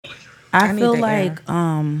I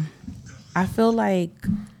feel like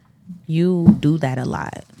you do that a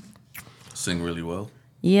lot. Sing really well.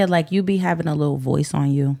 Yeah, like you be having a little voice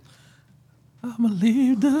on you. I'ma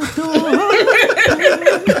leave the door.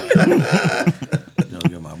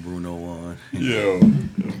 Get my Bruno on. Yo.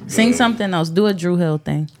 Sing something else. Do a Drew Hill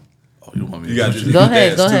thing. Oh, you want me to gotta do do Go the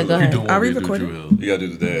ahead. dance, too. Go ahead. Are we recording? You gotta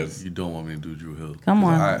do the dance. You don't want me to do Drew Hill. Come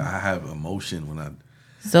on. I have emotion when I.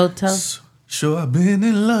 So tell. Sure, I've been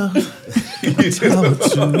in love. A time or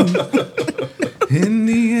two. In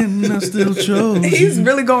the end, I still chose. He's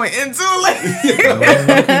really going into it.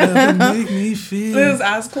 Never make me feel His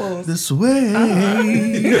eyes closed. this way.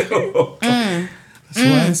 That's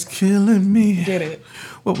why it's killing me. Get it.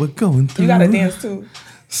 What we're going through. You gotta dance too.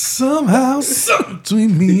 Somehow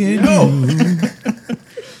between me and you.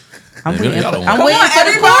 I'm waiting for Come on,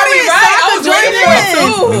 everybody, right? I was waiting for it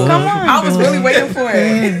too. Come on. I was really waiting for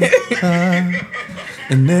it.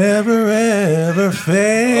 And never ever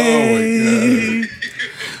fade.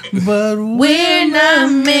 But We're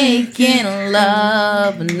not making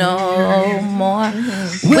love no more.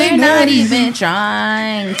 We're not even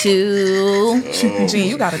trying to. Gene,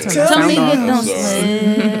 you gotta turn Tell me that it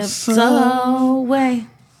don't slip away.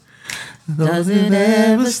 Does it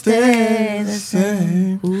ever stay the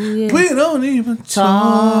same? Ooh, yeah. we don't even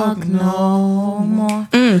talk no more.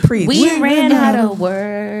 Preach. We ran out of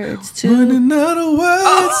words to. Running out of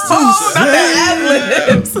words to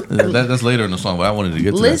say. That's later in the song, but I wanted to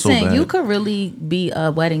get to that so Listen, bad. you could really be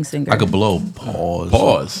a wedding singer. I could blow.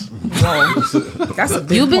 Pause. That's a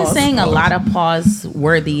big You've been pause. saying a lot of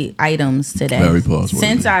pause-worthy items today. Very pause-worthy.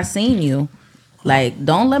 Since I seen you. Like,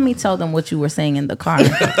 don't let me tell them what you were saying in the car. Go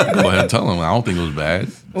ahead and tell them. I don't think it was bad.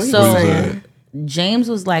 So James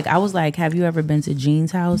was like, I was like, have you ever been to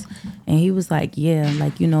Gene's house? And he was like, yeah,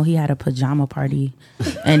 like, you know, he had a pajama party.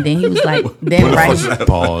 And then he was like, then right.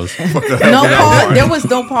 Pause. No pause. There was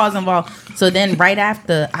no pause involved. So then right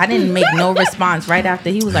after, I didn't make no response. Right after,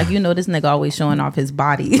 he was like, you know, this nigga always showing off his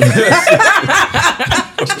body.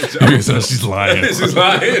 She's lying. She's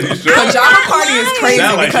lying. Pajama party is crazy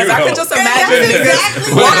Sound like because you I know. could just imagine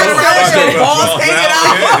niggas walking around with your balls hanging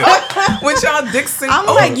out, with y'all dicks. I'm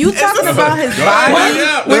like, you talking about his body?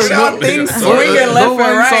 With y'all things swinging left and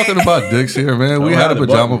Nobody's right. talking about dicks here, man. We had a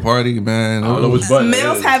pajama party, man. I don't know which button.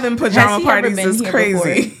 Males having Has pajama he ever parties been is here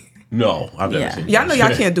crazy. No, I've never Yeah. seen Y'all know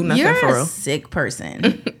y'all can't do nothing You're for a real. sick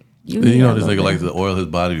person. You know this nigga likes to oil his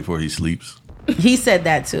body before he sleeps. He said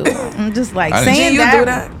that too. I'm just like I didn't- saying You that. do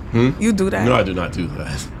that? You do that? No, I do not do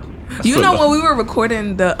that. You know when we were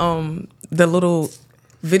recording the little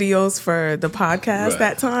videos for the podcast Right.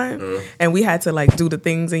 that time, and we had to like do the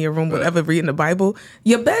things in your room, whatever, reading the Bible.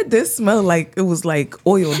 Your bed did smell like it was like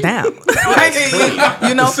oiled down. Like,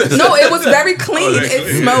 you know, no, it was very clean.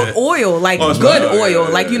 It smelled oil, like good oil,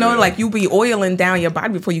 like you know, like you be oiling down your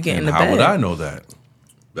body before you get in the How bed. would I know that?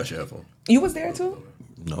 That's your headphone. You was there too?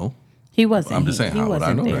 No. He wasn't. I'm just saying, he how would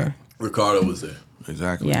I wasn't know there. that? Ricardo was there.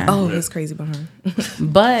 Exactly. Yeah. Oh, it's crazy behind.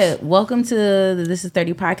 But welcome to the This Is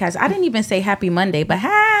 30 podcast. I didn't even say happy Monday, but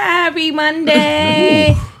happy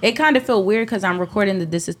Monday. It kind of felt weird because I'm recording the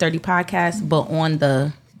This Is 30 podcast, but on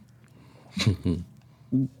the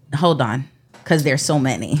hold on, because there's so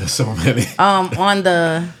many. There's so many. On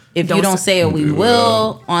the if you don't say it, we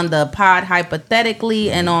will. On the pod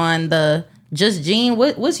hypothetically, and on the Just Gene.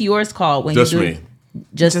 What's yours called when Just you do me.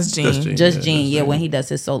 Just Gene. Just Gene. Yeah, When he does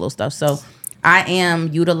his solo stuff. So I am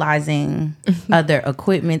utilizing other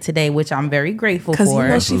equipment today, which I'm very grateful Because for. you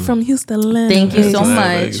know she from Houston. Thank you so Vegas. much.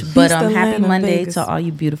 Vegas. But Houston, happy Atlanta, Monday Vegas. to all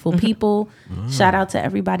you beautiful people. Shout out to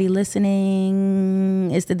everybody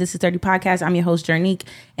listening. It's the This Is 30 podcast. I'm your host, Gernique.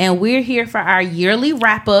 And we're here for our yearly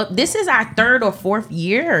wrap up. This is our third or fourth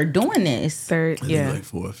year doing this. Third, yeah. Like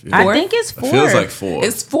fourth. I Fourth? think it's It fourth. feels like four.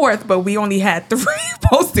 It's fourth, but we only had 3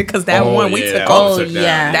 posted because that Oh, one we yeah, took that off. one Oh, took down.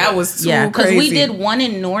 yeah. That was too because crazy. we did one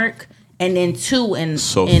in Newark and then 2 in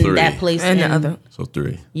So in 3. that place. And the in- other. So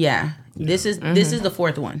 3. Yeah. This is the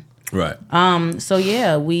fourth one. Right. So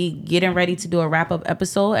yeah, we getting ready to do a wrap up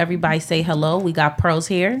episode. Everybody say hello. We got Pearls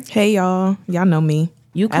here. Hey y'all, y'all know me.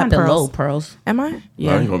 You At kind of Pearls. low, Pearls. Am I?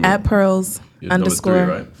 Yeah. No, you gonna be- At Pearls You're number underscore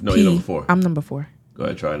 3, right? No, P. you're number 4. I'm number 4. Go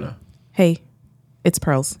ahead, try it now. Hey, it's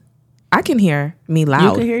Pearls. I can hear me loud.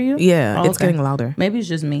 You can hear you? Yeah, Oh, it's okay. getting louder. Maybe it's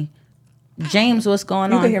just me. James, what's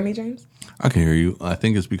going on? You can hear me, James? I can hear you. I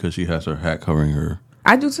think it's because she has her hat covering her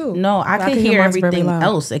I do too. No, I But can hear mine's very everything loud.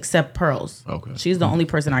 else except Pearls. Okay. She's the only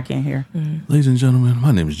person I can't hear. Ladies and gentlemen,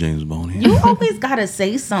 my name is James Boney. You always gotta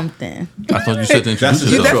say something. I thought you said to introduce That's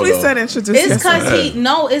You yourself. definitely though. said introduce It's yourself.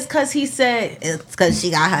 because he said it's because she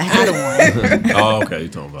got her hat on. Oh, okay. You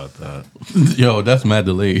talking about that? Yo, that's mad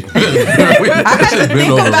delayed. I had to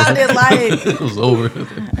think about it like. It was over.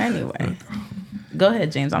 Anyway, go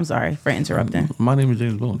ahead, James. I'm sorry for interrupting. My name is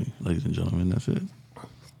James Boney, ladies and gentlemen. That's it.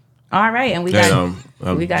 All right, and we got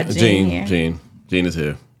And, we got Gene here. Gene is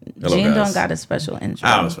here. Hello, Gene guys. don't got a special intro.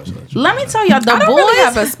 I have a special intro. Let me tell y'all, I don't really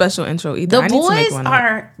have a special intro either. I need to make one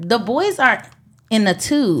up. the boys are in a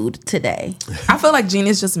tude today. I feel like Gene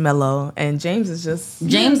is just mellow and James is just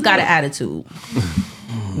James got an attitude.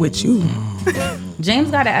 with you. James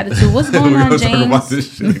got an attitude. What's going on, Talk about James?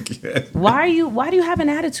 this shit again. Why do you have an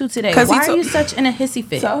attitude today? 'Cause he Why are told- you such in a hissy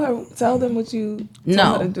fit? Tell them what you No.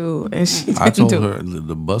 told her to do, and she didn't I told do. her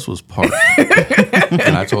the bus was parked,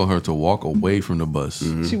 and I told her to walk away from the bus.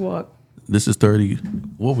 She walked. This is 30.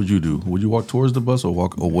 What would you do? Would you walk towards the bus or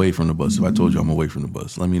walk away from the bus? If I told you I'm away from the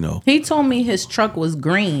bus, let me know. He told me his truck was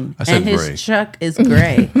green I said and his gray. truck is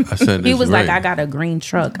gray. I said He it's was gray. like, I got a green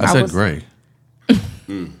truck. I said was, gray.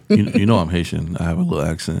 You know I'm Haitian. I have a little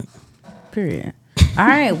accent. Period. All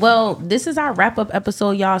right. Well, this is our wrap up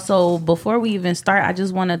episode, y'all. So before we even start, I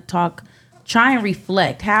just want to try and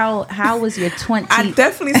reflect. How was your I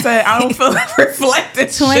definitely said I don't feel like reflecting.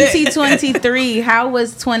 2023? How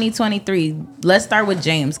was 2023? Let's start with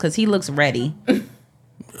James because he looks ready.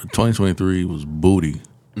 2023 was booty.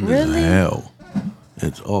 Really? Hell.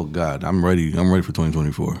 It's oh god. I'm ready. I'm ready for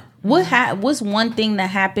 2024. What's one thing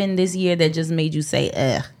that happened this year that just made you say,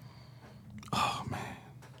 ugh? Oh man.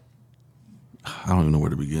 I don't even know where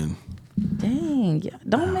to begin. Dang,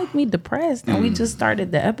 don't make me depressed. And we just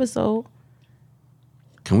started the episode.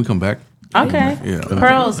 Can we come back? Okay. Yeah.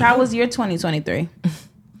 Pearls, how was your 2023?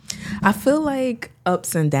 I feel like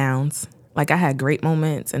ups and downs. Like I had great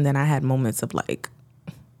moments, and then I had moments of like,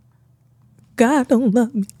 God don't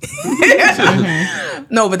love me.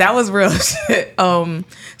 No, but that was real shit.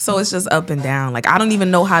 So it's just up and down. Like I don't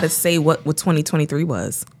even know how to say what 2023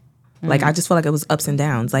 was. Like I just feel like it was ups and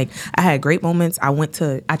downs. Like I had great moments.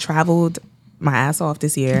 I traveled my ass off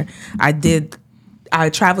this year. I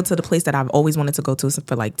traveled to the place that I've always wanted to go to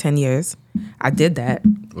for like 10 years. I did that.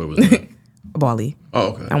 Where was that? Bali. Oh,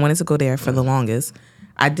 okay. I wanted to go there for the longest.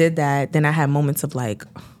 I did that. Then I had moments of like,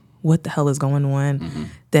 what the hell is going on? Mm-hmm.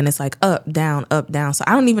 Then it's like up, down, up, down. So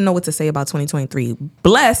I don't even know what to say about 2023.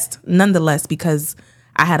 Blessed, nonetheless, because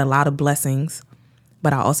I had a lot of blessings,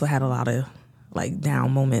 but I also had a lot of like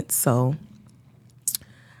down moments. So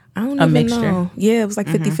I don't even mixture. know. Yeah, it was like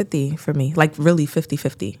 50-50 for me. Like really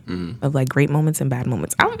 50-50 of like great moments and bad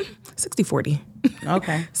moments. I'm 60-40.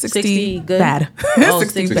 Okay. 60 good? bad. Oh,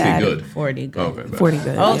 60 60 bad. good. 40 good. Okay. bad. 40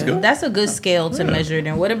 good. Oh, yeah. that's a good scale to measure.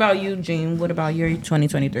 Then what about you, Gene? What about your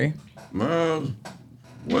 2023?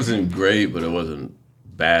 Wasn't great, but it wasn't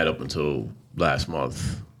bad up until last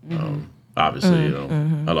month. Obviously, you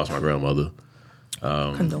know, I lost my grandmother.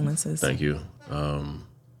 Condolences. Thank you.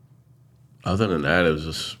 Other than that, it was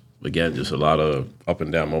just, again, just a lot of up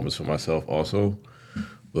and down moments for myself also.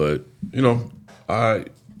 But, you know,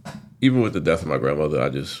 even with the death of my grandmother, I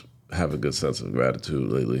just have a good sense of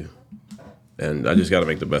gratitude lately. And I just got to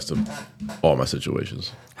make the best of all my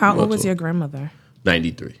situations. How old was Also, your grandmother?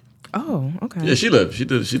 93. Oh, okay. Yeah, she lived. She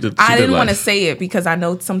did. I didn't want to life. say it because I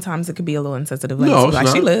know sometimes it could be a little insensitive. Like, No, it's like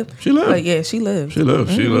not. she lived. She lived. But yeah, she lived. She lived.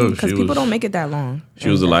 She lived. Because She people was- don't make it that long. She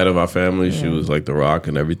was the light of our family. She was like the rock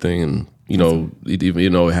and everything. And, you know,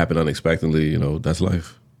 even, it happened unexpectedly. You know, that's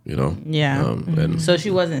life, you know? Yeah. And So she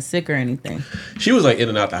wasn't sick or anything. she was like in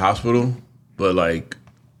and out the hospital, but like,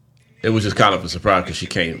 it was just kind of a surprise because she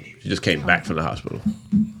just came back from the hospital,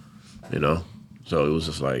 you know? So it was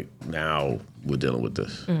just like, now we're dealing with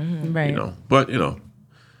this, Right. you know? But,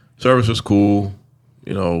 service was cool.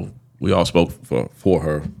 You know, we all spoke for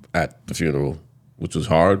her at the funeral, which was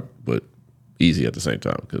hard, but easy at the same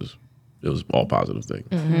time because it was all positive things.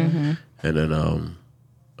 And then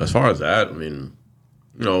as far as that, I mean,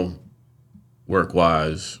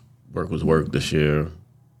 work-wise, work was work this year.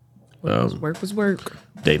 Work was work.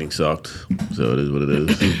 Dating sucked, so it is what it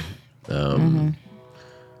is.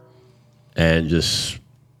 And just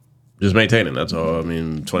maintaining, that's all. I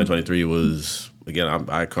mean, 2023 was, again,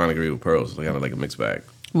 I kind of agree with Pearls, kind of like a mixed bag.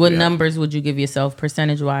 What Yeah. numbers would you give yourself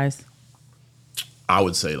percentage-wise? I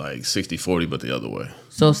would say like 60-40, but the other way.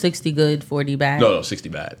 So 60 good, 40 bad? No, 60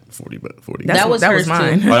 bad, 40 bad, 40 That was hers,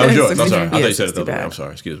 mine. too. Oh, that was yours. I'm 60 sorry. I thought you said it 60 the other way. bad. I'm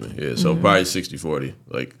sorry. Excuse me. Yeah, so probably 60-40.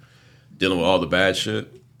 Like, dealing with all the bad shit,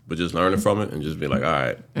 but just learning from it and just be like, all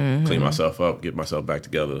right, clean myself up, get myself back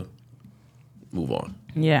together, move on.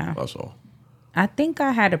 Yeah. That's all. I think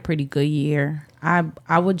I had a pretty good year. I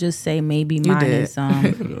would just say maybe mine is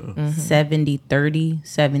 70-30,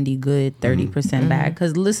 70 good, 30% bad.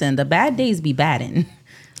 Because listen, the bad days be badding.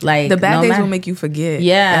 Like the bad days will make you forget.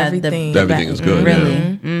 Yeah, everything. Everything is good. Really. Yeah.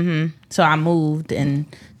 Mm-hmm. So I moved, and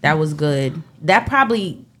that was good. That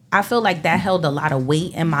probably, I feel like that held a lot of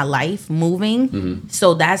weight in my life, moving. Mm-hmm.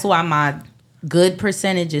 So that's why my good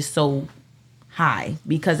percentage is so high,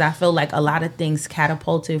 because I feel like a lot of things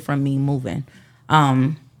catapulted from me moving.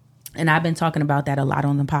 And I've been talking about that a lot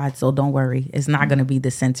on the pod, so don't worry. It's not going to be the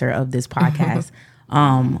center of this podcast.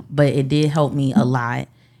 But it did help me a lot.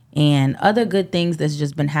 And other good things that's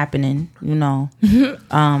just been happening, you know.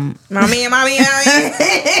 Mommy.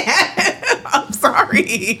 I'm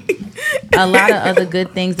sorry. A lot of other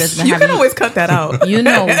good things that's been You happening. can always cut that out. You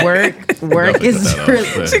know, work is cut that out.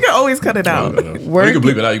 really, She can always cut it out. Or you can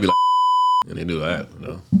bleep it out. You be like, and they do that. You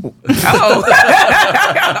know? Oh.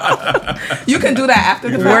 You can do that after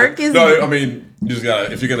the work is. No, I mean, you just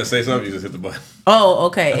gotta. If you're gonna say something, you just hit the button. Oh,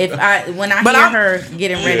 okay. When I But hear I'm- her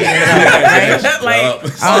getting ready to go,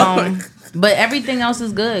 right? But everything else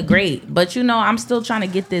is good, great. But you know, I'm still trying to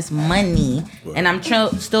get this money, and I'm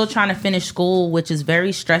still trying to finish school, which is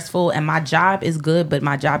very stressful. And my job is good, but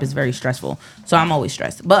my job is very stressful, so I'm always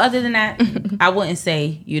stressed. But other than that, I wouldn't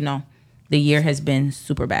say, you know, the year has been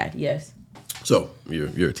super bad. Yes. So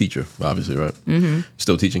you're a teacher, obviously, right? Mm-hmm.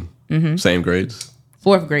 Still teaching. Mm-hmm. Same grades.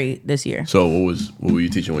 4th grade this year. So what were you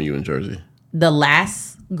teaching when you were in Jersey? The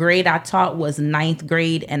last grade I taught was 9th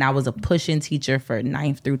grade, and I was a push-in teacher for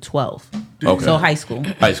 9th through 12th. Okay. So high school.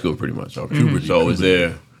 High school, pretty much. Okay. So is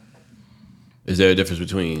there a difference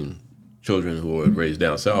between children who are raised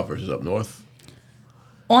down south versus up north?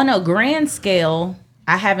 On a grand scale,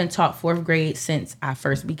 I haven't taught 4th grade since I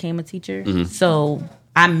first became a teacher. Mm-hmm. So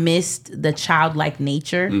I missed the childlike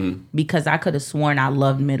nature because I could have sworn I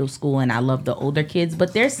loved middle school and I loved the older kids.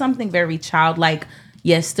 But there's something very childlike,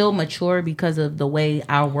 yet still mature because of the way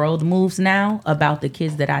our world moves now about the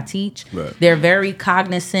kids that I teach. Right. They're very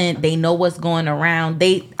cognizant. They know what's going around.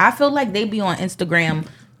 I feel like they be on Instagram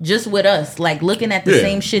just with us, like looking at the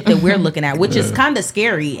same shit that we're looking at, which is kind of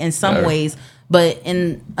scary in some ways. But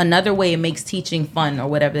in another way, it makes teaching fun or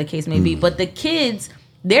whatever the case may be. But the kids,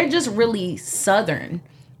 they're just really Southern.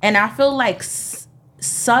 And I feel like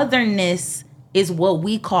Southernness is what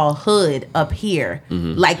we call hood up here.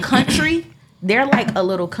 Like country, they're like a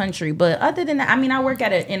little country. But other than that, I mean, I work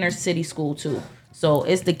at an inner city school too. So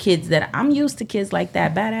it's the kids that I'm used to, kids like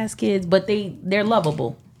that, badass kids, but they're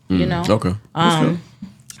lovable, you know? Okay.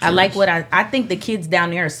 I like what I think the kids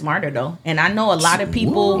down there are smarter though. And I know a lot of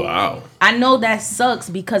people. Wow. I know that sucks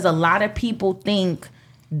because a lot of people think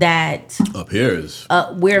that Up here is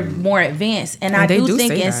we're more advanced, and I they do do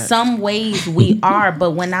think say in that. some ways we are.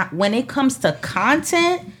 But when it comes to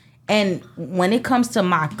content and when it comes to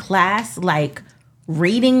my class, like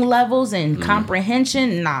reading levels and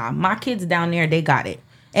comprehension, nah, my kids down there, they got it.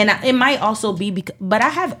 And it might also be but I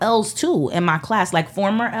have L's too in my class, like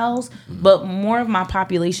former L's. But more of my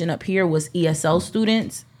population up here was ESL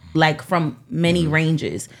students, like from many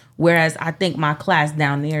ranges. Whereas I think my class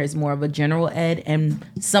down there is more of a general ed, and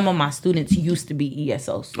some of my students used to be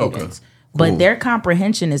ESL students. Okay. But Cool. their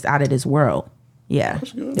comprehension is out of this world. Yeah.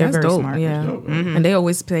 They're That's very dope. smart. Yeah. And they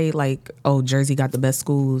always say like, "Oh, Jersey got the best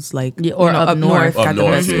schools." Like, Yeah, or up north. got the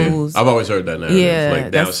best yeah. schools. I've always heard that narrative. Yeah, Like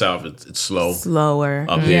down that's- south, it's slow. Slower.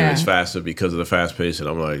 Up here, Yeah. it's faster because of the fast pace, and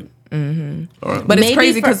I'm like, all right. But it's Maybe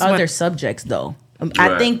crazy for because other subjects though. I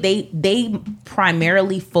Right. think they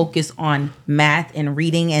primarily focus on math and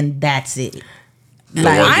reading, and that's it. The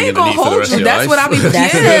Like, one I thing ain't that gonna need for the hold rest you. of your That's life. what I be.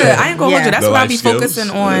 That's Yeah, it. I ain't gonna hold Yeah. you. That's The what I life be skills. focusing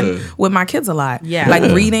on Yeah. with my kids a lot. Yeah. Like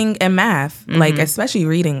Yeah. reading and math. Like especially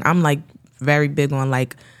reading. I'm like very big on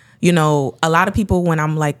like, you know, a lot of people when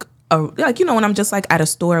I'm like when I'm just like at a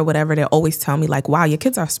store or whatever, they always tell me like, "Wow, your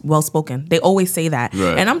kids are well spoken." They always say that,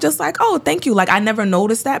 Right. and I'm just like, "Oh, thank you." Like I never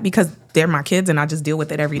noticed that because they're my kids and I just deal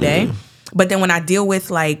with it every day. But then when I deal with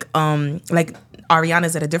like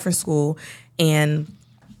Ariana's at a different school, and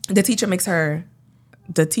the teacher makes her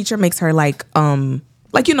like,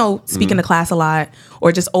 you know, speaking to class a lot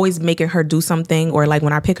or just always making her do something. Or like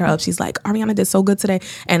when I pick her up, she's like, "Ariana did so good today."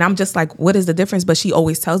 And I'm just like, what is the difference? But she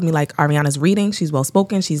always tells me like, Ariana's reading, she's well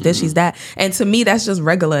spoken, she's this, she's that. And to me, that's just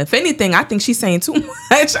regular. If anything, I think she's saying too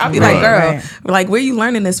much. I'll be like, girl, Right. like, where you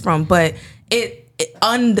learning this from? But it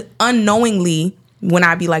unknowingly, when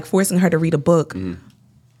I be like forcing her to read a book,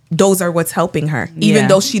 those are what's helping her. Even Yeah.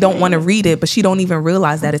 though she don't want to read it, but she don't even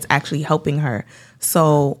realize that it's actually helping her.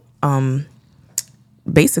 So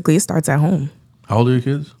basically it starts at home. How old are your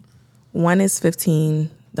kids? One is 15,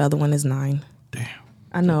 the other one is 9. Damn.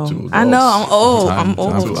 I know. Two I know. I'm adults. old. Time I'm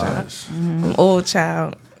old. flies. I'm old,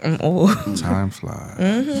 child. I'm old. Time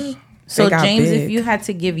flies. So They got James, if big. you had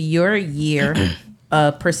to give your year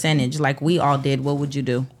a percentage like we all did, what would you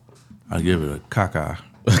do? I give it a caca.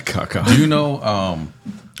 Caca. You know,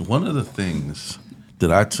 one of the things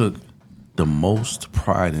that I took the most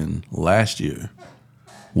pride in last year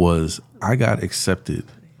was I got accepted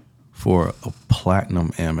for a platinum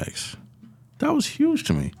Amex. That was huge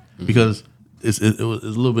to me because it was a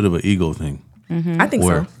little bit of an ego thing. I think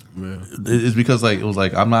Where so. it's because like it was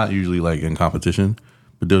like I'm not usually like in competition,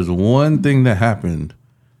 but there was one thing that happened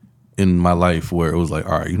in my life where it was like,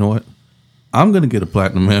 all right, you know what? I'm gonna get a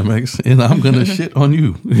platinum Amex and I'm gonna shit on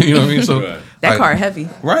you. You know what I mean? So Right. That I- car heavy.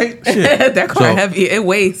 right? Shit. That car So- heavy. It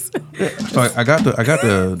weighs. So I got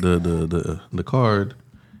the card,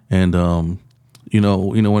 and you know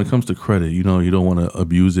when it comes to credit, you don't want to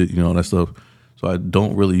abuse it, that stuff. So I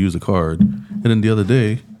don't really use the card. And then the other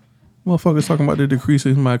day, motherfuckers talking about the decrease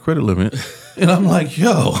in my credit limit, and I'm like,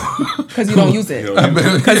 yo, Because you don't use it.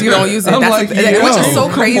 Because you don't use it. I'm That's like, which is yo, so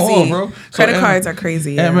come crazy. on, bro. So Credit cards are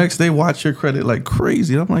crazy. Yeah. Amex, they watch your credit like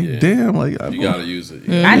crazy. I'm like, damn, like You gotta use it.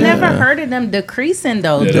 I never heard of them decreasing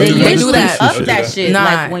though. Yeah, they they do usually that. up that shit. Nah.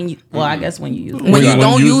 Like when you, well, I guess when you use it. When you When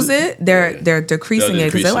don't you use it, they're decreasing They're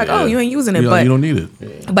it because they're like, decreasing it, oh, yeah. you ain't using it. you But don't need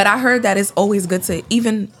it. But I heard that it's always good to,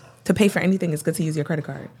 even to pay for anything, it's good to use your credit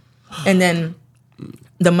card. And then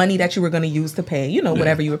the money that you were going to use to pay,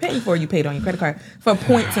 whatever you were paying for, you paid on your credit card for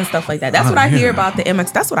points and stuff like that. That's what I hear about the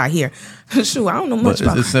Amex. That's what I hear. Shoot, I don't know But much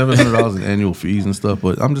about it's $700 in annual fees and stuff.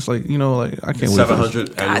 But I'm just like, I can't wait. For this.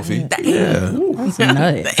 $700 annual fee. Yeah. That's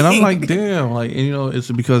nuts. And I'm like, damn, like, and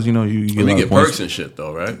it's because you get a You lot get of points perks and shit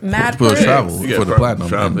though, right? Mad for perks. travel You get for the perks, platinum.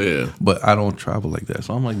 travel, and- yeah. But I don't travel like that,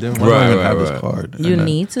 so I'm like, damn, why do I Right, even right, have this right. card? You And,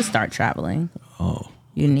 need to start traveling. Oh,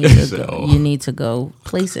 You need to said, go. oh. You need to go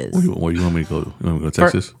places. where you want me to go? You want me to go to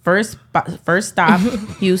Texas? First stop,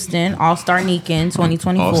 Houston, All-Star Weekend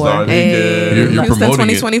 2024. All-Star Hey, You're Houston promoting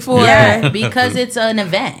it. 2024. Yeah, because it's an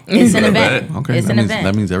event. It's an event. Okay, It's that an means, event.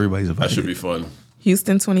 That means everybody's That invited. should be fun.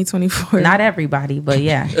 Houston 2024. Not everybody, but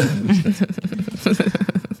yeah.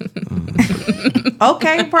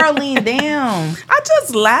 Okay, Pearline, damn. I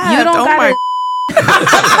just laughed. You don't oh gotta.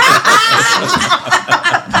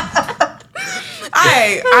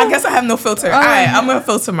 I guess I have no filter. All right, I'm gonna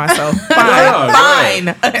filter myself. Fine, Yeah, fine.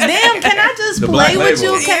 Damn, can I just The play black with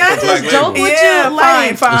label. you? Can I The just black joke label. with Yeah, you?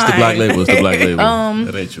 Like, fine. It's the black label. It's the black label.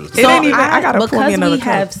 That ain't yours. It ain't even. I gotta pour me because another we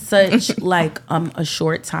cup. have such like a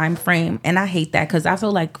short time frame, and I hate that because I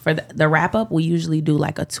feel like for the wrap up we usually do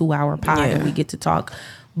like a 2-hour pod and Yeah. we get to talk,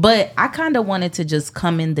 but I kind of wanted to just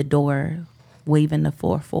come in the door waving the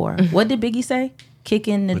 4-4. What did Biggie say? Kick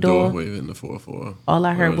in the door. Waving the 4-4. All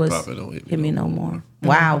I heard was Papa, don't hit me no more.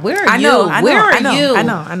 Wow, where are I you? know, I know, Where are I know, you? I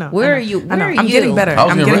know. Where are you? I know. Where are I'm you? getting better. I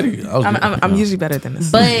was I'm getting getting. ready. I was getting- I'm usually better than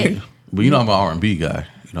this. But But I'm an R&B guy.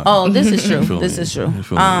 oh, this is true. You feel This me? is true. You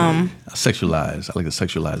feel me? I sexualize. I like to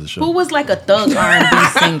sexualize the show. Who was like a thug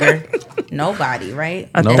R&B singer? Nobody, right?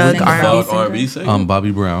 A No, thug the R&B Dog singer. R&B singer?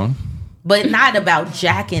 Bobby Brown. But not about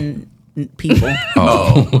jacking people.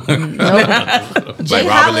 Oh, Jay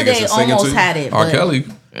robbing niggas Holiday and singing almost too? had it. R. but Kelly.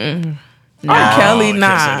 R. Kelly, I can't say nah.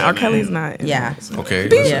 that R. name. Kelly's not. Yeah. Okay.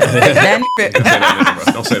 Yeah.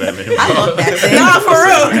 That, Don't say that name. I love that thing. Nah,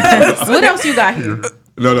 for real. What else you got here?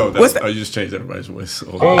 No, What's that's, that? you just changed everybody's voice.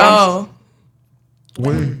 Oh.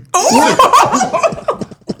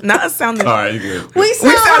 Not sounding. All right, you good. We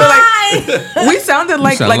sound sounded high. We sounded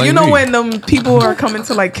like sound like you like know me. when people are coming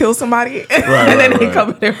to like kill somebody and then they right.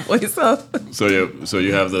 cover their voice up. So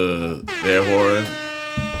you have the air horn,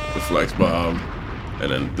 the flex bomb,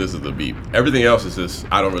 and then this is the beep. Everything else is just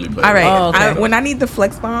I don't really play. All right. Oh, okay. When I need the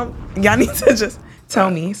flex bomb, y'all need to just tell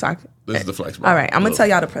me so I can. This is the flex bomb. All right, I'm gonna tell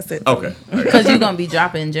y'all to press it. Okay. Because you're going to be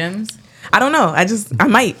dropping gems. I don't know. I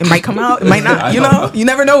might. It might come out. It might not. You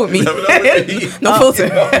never know with me. never know with me. No filter.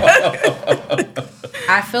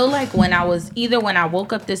 I feel like when I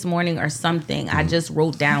woke up this morning or something, I just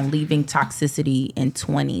wrote down leaving toxicity in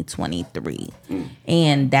 2023.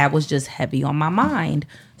 And that was just heavy on my mind.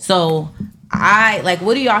 So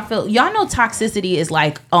what do y'all feel? Y'all know toxicity is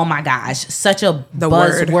like, oh my gosh, such a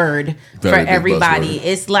buzzword for Very big everybody.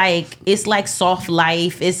 buzzword. It's like soft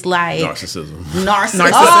life. It's like Narcissism.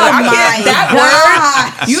 Narcissism. Oh I my can't,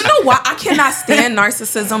 that gosh. word. You know why I cannot stand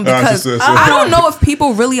narcissism because Narcissism. I don't know if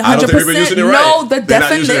people really I don't 100% think people using it right. know the They're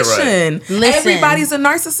not using it right. definition. Listen. Everybody's a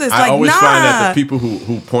narcissist. I Like, always nah. find that the people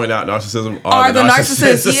who point out narcissism are the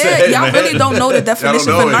narcissists. Yeah, y'all man. really don't know the definition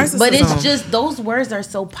know for it. narcissism. But it's just those words are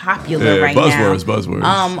so popular right buzzwords, now.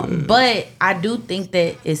 buzzwords. Yeah. But I do think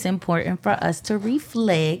that it's important for us to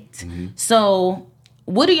reflect. So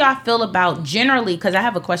what do y'all feel about generally, because I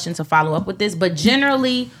have a question to follow up with this, but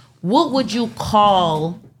generally, what would you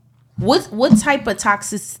call, what type of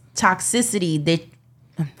toxicity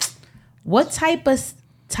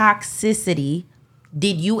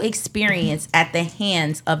did you experience at the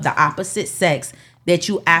hands of the opposite sex that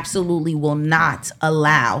you absolutely will not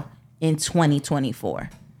allow in 2024?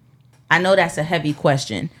 I know that's a heavy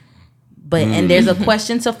question, but and there's a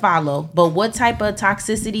question to follow. But what type of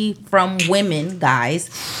toxicity from women, guys,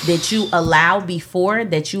 that you allow before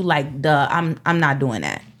that you like? I'm not doing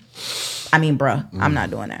that. I mean, bruh, I'm not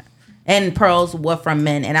doing that. And Pearls, what from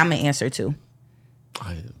men? And I'm gonna answer too.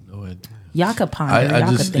 I have no idea. Y'all could ponder. I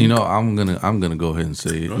y'all just, could think. I'm gonna go ahead and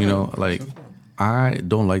say it. Like, I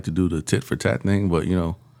don't like to do the tit for tat thing, but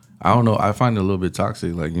I don't know. I find it a little bit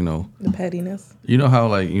toxic. Like, The pettiness. you know how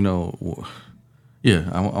like yeah,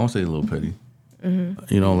 I won't say a little petty.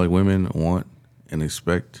 Like women want and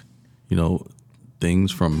expect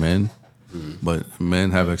things from men, but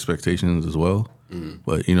men have expectations as well.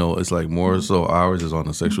 But it's like more so ours is on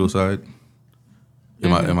the sexual side.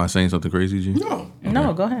 Am I saying something crazy, G?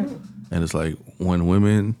 No, go ahead. And it's like when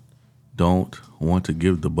women don't want to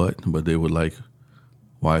give the butt, but they would like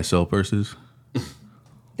YSL purses.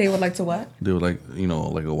 They would like to what? They would like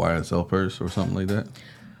like a YSL purse or something like that.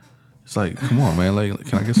 It's like, come on, man. Like,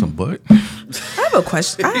 can I get some butt? I have a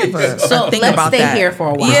question. I have a So thing let's about stay that. here for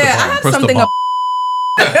a while. Yeah, I have Press the something. ball.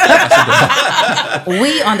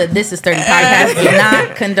 We on the This Is 30 podcast do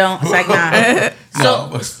not condone. It's like,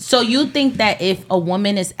 nah. So you think that if a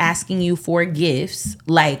woman is asking you for gifts,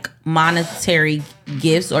 like monetary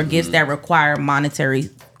gifts or gifts that require monetary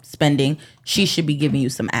spending, she should be giving you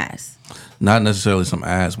some ass? Not necessarily some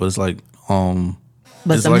ass, but it's like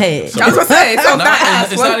But it's some like- head. I was gonna say, so not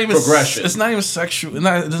ass. It's not even Progression. It's not even sexual.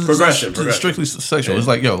 It's Progression. strictly sexual. It's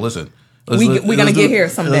like, yo, listen. We're gonna get here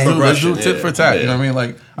someday. Let's do tit Yeah. for tat. Yeah. You know what I mean?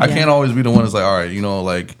 Like, I can't always be the one that's like, all right,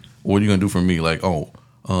 like, what are you gonna do for me? Like,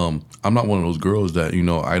 I'm not one of those girls that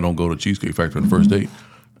I don't go to Cheesecake Factory on the first date.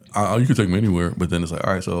 You can take me anywhere, but then it's like,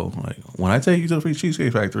 all right, so like when I take you to the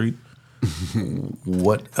Cheesecake Factory,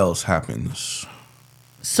 what else happens?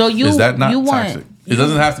 So Is that not you toxic? want It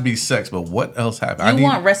doesn't have to be sex, but what else happens? you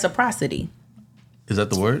want reciprocity. Is that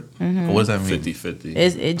the word? What does that mean? 50-50.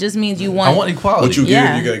 It just means you want. I want equality. What you give,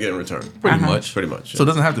 Yeah. you gotta get in return. pretty much. Pretty much. So it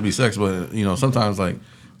doesn't have to be sex, but sometimes like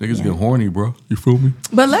niggas get horny, bro. You feel me?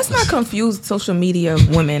 But let's not confuse social media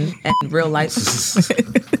women and real life.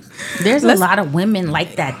 There's a lot of women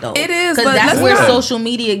like that though. It is, because but that's let's where not- social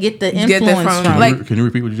media get the Get that influence from, from. like- Can you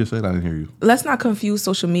repeat what you just said? I didn't hear you. Let's not confuse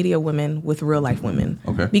social media women with real life women.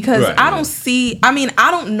 Okay. Because Right, I yeah. don't see,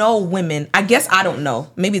 I don't know women. I guess I don't know.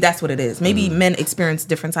 Maybe that's what it is. Maybe men experience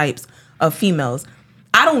different types of females.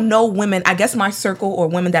 I don't know women. I guess my circle or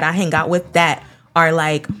women that I hang out with that are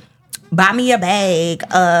like, buy me a bag.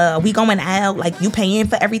 We going out. Like, you paying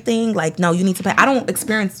for everything. Like, no, you need to pay. I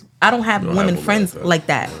don't have women have friends women like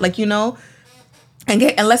that. Like,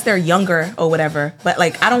 unless they're younger or whatever. But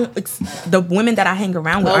like, the women that I hang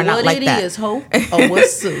around with are not like that. What it is, ho? Oh,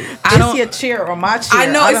 what's up? I don't- It's your chair or my chair? I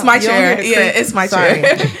know it's my chair. Yeah, it's my Sorry.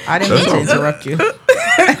 chair. I didn't mean to interrupt you.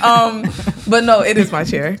 But no, it is my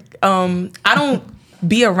chair. I don't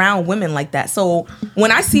be around women like that. So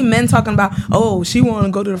when I see men talking about, oh, she want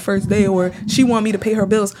to go to the first day or she want me to pay her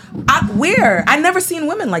bills, I never seen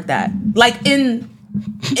women like that. Like in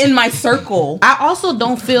my circle. I also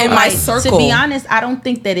don't feel In my like, circle. to be honest, I don't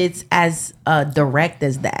think that it's as direct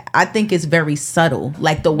as that. I think it's very subtle,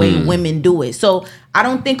 like the way women do it. So I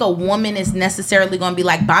don't think a woman is necessarily going to be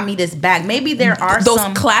like, buy me this bag. Maybe there are Those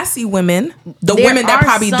some classy women, the there women that are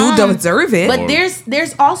probably some, do deserve it. But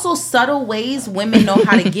there's also subtle ways women know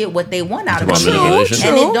how to get what they want out of About you. manipulation?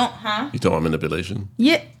 And it True. don't, You talking about manipulation?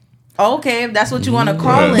 Yeah. Okay, if that's what you want to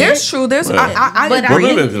call Yeah. it. There's true. There's But I I Women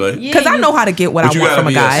agree. manipulate. Yeah, Because I you- know how to get what But I you want gotta from a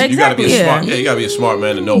be guy. you gotta be a Exactly. smart. Yeah, you gotta be a smart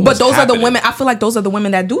man to know. But what's those are the happening. women. I feel like those are the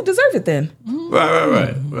women that do deserve it. Then,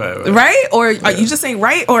 Right. right? Or are you just saying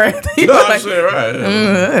right? Or No, I'm saying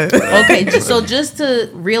right. Yeah. Okay, so just to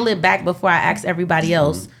reel it back before I ask everybody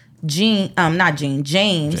else, James,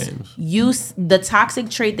 the toxic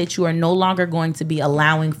trait that you are no longer going to be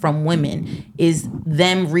allowing from women is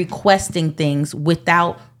them requesting things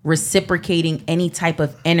without reciprocating any type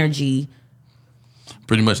of energy.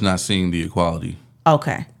 Pretty much not seeing the equality.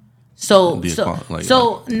 Okay. So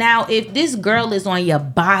The now if this girl is on your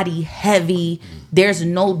body heavy, there's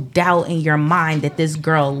no doubt in your mind that this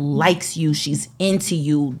girl likes you, she's into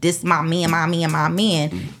you, this my man,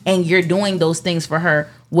 and you're doing those things for her,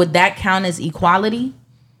 would that count as equality?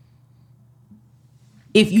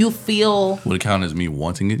 If you feel Would it count as me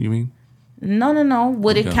wanting it, you mean? no.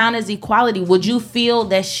 Would it Okay. count as equality? Would you feel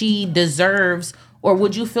that she deserves Or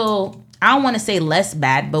would you feel, I don't want to say less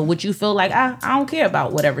bad, but would you feel like, I don't care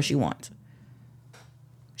about whatever she wants?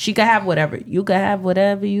 She could have whatever. You could have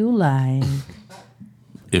whatever you like.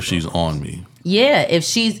 If she's on me. Yeah,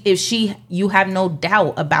 if you have no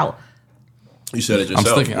doubt about. You said it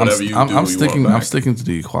yourself. I'm sticking to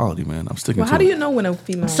the equality, man. I'm sticking to it. How do you know when a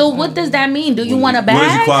female... So what does that mean? Do you want a bag? What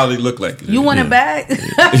does equality look like? You want a bag? You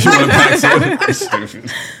want a bag?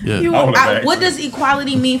 Yeah. What does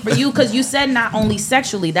equality mean for you? Because you said not only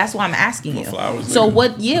sexually. That's why I'm asking you. So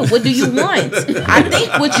what do you want? I think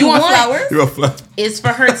what you want is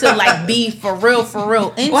for her to like be for real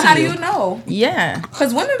into Well, how do you know? Yeah.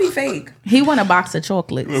 Because women be fake. He want a box of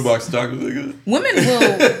chocolates. You want a box of chocolates, nigga? Women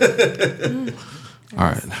will... All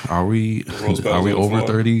right, are we over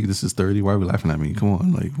 30? This is 30. Why are we laughing at me? Come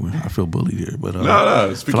on, like I feel bullied here. But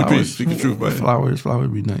no, speak your peace, speak the truth, man. Flowers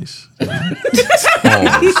would be nice.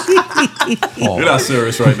 You're not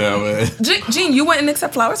serious right now, man. Gene, you wouldn't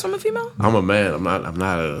accept flowers from a female? I'm a man. I'm not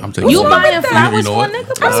a. I'm taking you buying flowers for a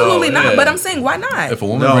nigga? Absolutely not. But I'm saying, why not? If a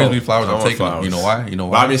woman brings me flowers, I'm taking them. You know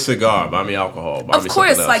why? Buy me a cigar. Buy me alcohol. Buy of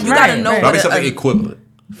course, like you gotta know. Buy me something equivalent.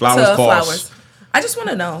 Flowers cost. I just want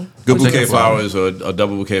to know. Good bouquet of flowers or a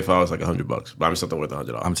double bouquet of flowers like $100. Buy me something worth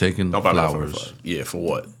 $100. I'm taking flowers. Yeah, for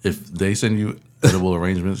what? If they send you edible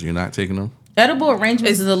arrangements, you're not taking them. Edible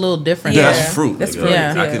arrangements is a little different. Yeah, that's fruit. That's fruit.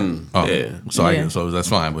 Yeah. I can. So that's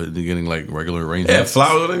fine, but you're getting like regular arrangements. Yeah,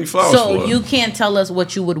 flowers. What any flowers? So you can't tell us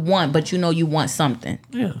what you would want, but you know you want something.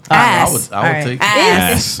 Yeah, ass. I would take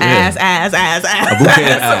ass. A bouquet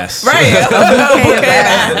of ass. Right. A bouquet of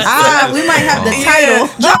ass. We might have the title.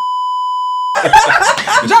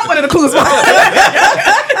 Drop one of the clues.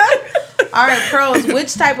 All right, pros.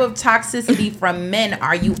 Which type of toxicity from men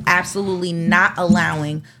are you absolutely not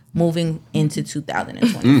allowing moving into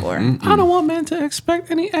 2024? I don't want men to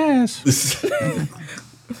expect any ass.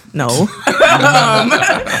 No. I'm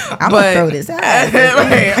gonna throw this out.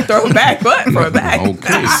 Right. Throw it back, but throw it back.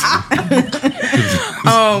 Okay.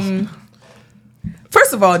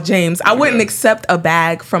 First of all, James, I wouldn't accept a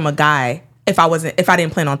bag from a guy if I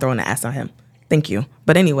didn't plan on throwing the ass on him. Thank you.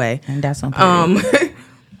 But anyway. And that's on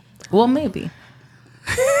well, maybe.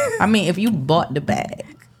 I mean, if you bought the bag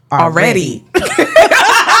already.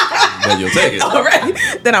 Then you'll take it. Already.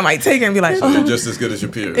 Then I might take it and be like, you're just as good as your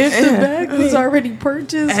peers. If the bag was already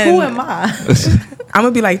purchased, who am I? I'm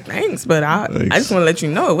gonna be like, thanks, but I just want to let you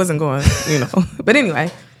know it wasn't going, But anyway,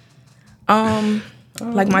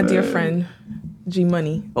 like my dear friend G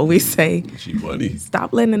Money always say, G Money,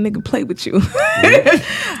 stop letting a nigga play with you.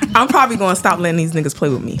 I'm probably gonna stop letting these niggas play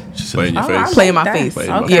with me. Play in your face. Play in my face.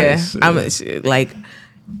 Okay. Yeah, like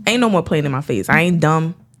ain't no more playing in my face. I ain't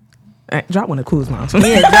dumb. Drop one of Cool's moms.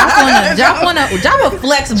 Yeah, drop a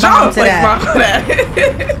flex bomb to that.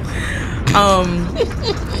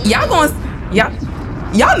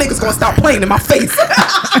 Y'all niggas gonna stop playing in my face.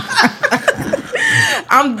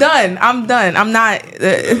 I'm done. I'm not,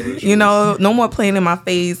 no more playing in my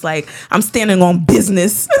face. Like, I'm standing on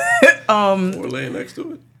business. Or laying next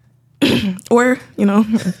to it. Or,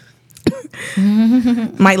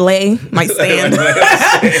 might lay, might stand.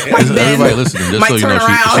 Everybody listening, just so you know,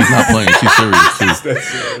 she's not playing. She's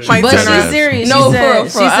serious too. But she's serious. No, she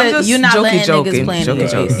said you're not letting niggas play in your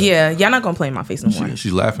face. Yeah, y'all not gonna play in my face no more.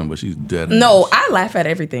 She's laughing, but she's dead. No, I laugh at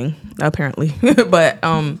everything, apparently. But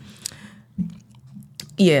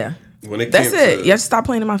yeah. That's it. You just stop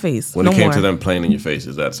playing in my face. When it came to them playing in your face,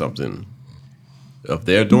 is that something of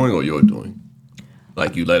their doing or you're doing?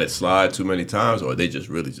 Like you let it slide too many times, or they just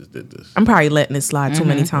really just did this? I'm probably letting it slide too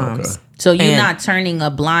many times. Okay. So you're not turning a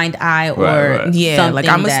blind eye or right. Yeah, something like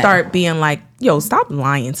I'm gonna start being like, yo, stop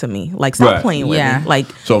lying to me. Like stop playing with me. Like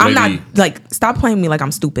so I'm not like stop playing with me like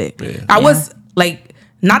I'm stupid. Yeah. I was like,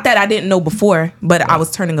 not that I didn't know before, but I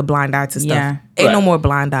was turning a blind eye to stuff. Yeah. Ain't no more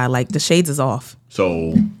blind eye. Like the shades is off.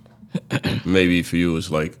 So maybe for you, it's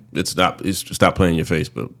like it's stop playing in your face,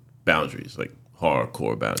 but boundaries, like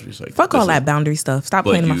hardcore boundaries. Like fuck all that boundary stuff. Stop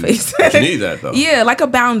playing in my face. But you need that though. Yeah, like a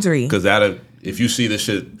boundary. Because if you see this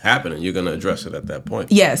shit happening, you're gonna address it at that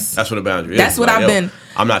point. Yes, that's what a boundary is. That's what I've been.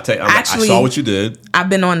 I'm not taking. Actually, I saw what you did. I've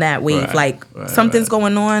been on that wave. Something's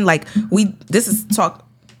going on. Like this is talk.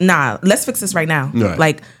 Nah, let's fix this right now. Right.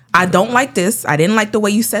 Like I don't like this. I didn't like the way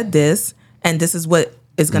you said this, and this is what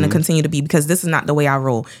is going to continue to be because this is not the way I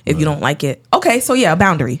roll. If you don't like it, okay. So yeah, a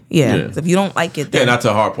boundary. Yeah. So if you don't like it, then not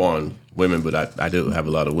to harp on women, but I do have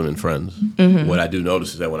a lot of women friends. Mm-hmm. What I do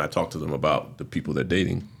notice is that when I talk to them about the people they're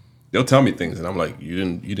dating, they'll tell me things, and I'm like, you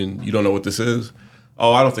don't know what this is?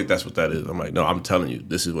 Oh, I don't think that's what that is. I'm like, no, I'm telling you,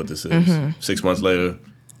 this is what this is. 6 months later,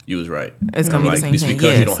 you was right. It's gonna be the same it's thing.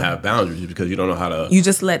 because Yeah, you don't so- have boundaries. It's because you don't know how to. You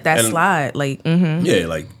just let that slide. Like, Yeah,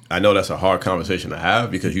 like I know that's a hard conversation to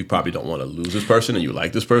have because you probably don't want to lose this person and you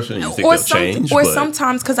like this person and you think they'll change. Or but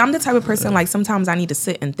sometimes, because I'm the type of person, like, sometimes I need to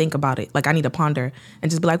sit and think about it. Like, I need to ponder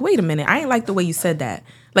and just be like, wait a minute, I ain't like the way you said that.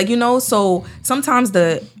 Like, you know, so sometimes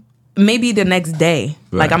maybe the next day,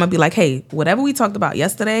 like, I'm gonna be like, hey, whatever we talked about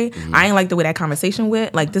yesterday, I ain't like the way that conversation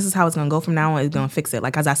went. Like, this is how it's gonna go from now on. It's gonna fix it.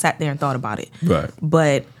 Like, as I sat there and thought about it. Right.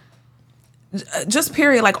 But just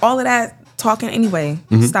period, like, all of that talking anyway,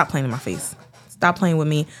 stop playing in my face. Stop playing with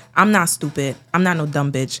me. I'm not stupid. I'm not no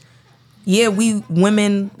dumb bitch. Yeah, we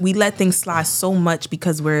women, we let things slide so much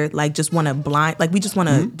because we're like just want to we just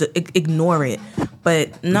want to ignore it.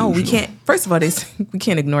 But no, we can't. First of all, we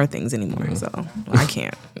can't ignore things anymore. So I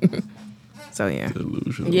can't. So yeah.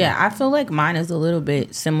 Delusional. Yeah, I feel like mine is a little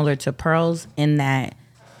bit similar to Pearl's in that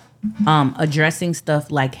addressing stuff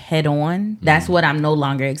like head on. That's what I'm no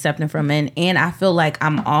longer accepting from men. And I feel like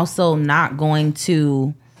I'm also not going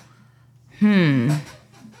to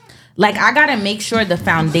like I gotta make sure the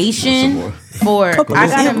foundation for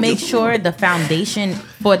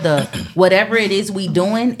the whatever it is we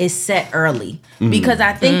doing is set early. Because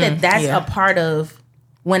I think that's a part of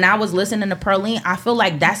when I was listening to Pearline, I feel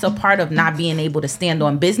like that's a part of not being able to stand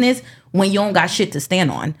on business when you don't got shit to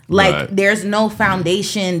stand on. Like there's no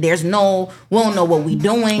foundation, we don't know what we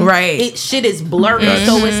doing. Right. Shit is blurry.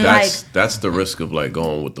 So it's that's the risk of like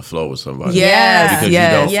going with the flow with somebody. Yes,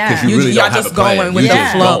 because you really y'all don't have just a plan. going with You're the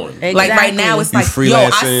just flow. going. Exactly. Like right now, it's like, yo,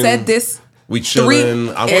 I said this. We chilling.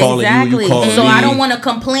 I'm calling you calling me. So I don't want to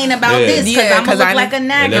complain about this because I'm gonna look like a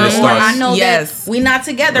nagger, or I know that we not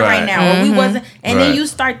together right now, or we wasn't. And then you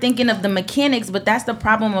start thinking of the mechanics, but that's the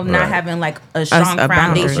problem of not having like a strong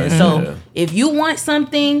foundation. So if you want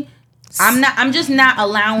something, I'm just not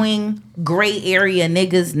allowing gray area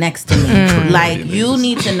niggas next to me. Like you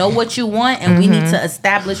need to know what you want, and we need to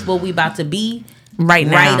establish what we about to be.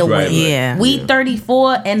 Right away. Yeah. We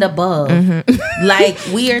 34 and above. Like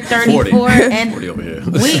we are 34 40. and 40 over here.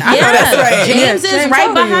 that's right. James is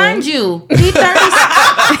right behind you. He 30.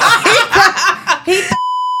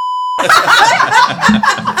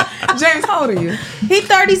 James, how old are you? He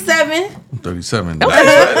 37. 37. Okay.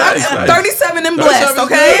 Nice. 37 and blessed,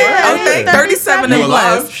 okay? 37 and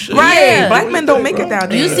blessed. Right. Yeah. Black men don't make it down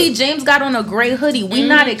there. You see, James got on a gray hoodie. We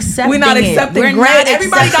not accepting We're not accepting it. gray.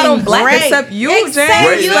 Everybody got on black except you, James.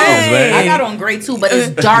 Gray You. man. I got on gray too, but it's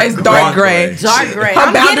dark. It's dark gray. Dark gray. Her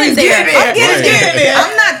I'm boundaries getting there. I'm getting getting there.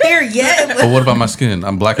 I'm not there yet. But what about my skin?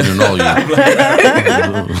 I'm blacker than all you.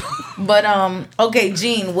 But okay,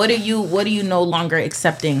 Gene, what are you no longer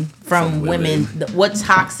accepting from women? What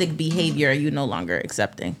toxic behavior are you no longer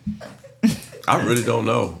accepting? I really don't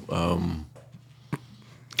know.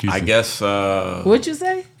 I guess. What'd you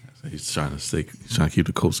say? He's trying to keep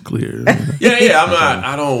the coast clear. Yeah. I'm not.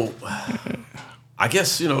 I don't. I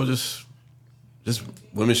guess just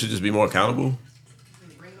women should just be more accountable.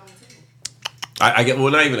 I get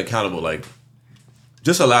not even accountable. Like,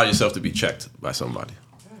 just allow yourself to be checked by somebody.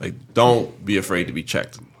 Like, don't be afraid to be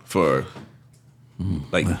checked for,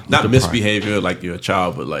 like, not misbehavior like you're a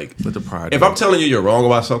child, but like, with the pride. if I'm telling you you're wrong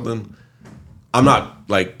about something, I'm not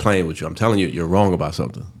like playing with you. I'm telling you you're wrong about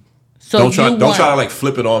something. So don't try to like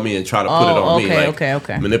flip it on me and try to put it on me. Like,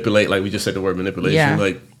 Okay. Manipulate. Like we just said the word manipulation. Yeah.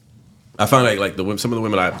 Like I find like some of the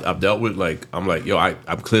women I've dealt with, like I'm like, yo,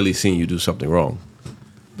 I'm clearly seeing you do something wrong.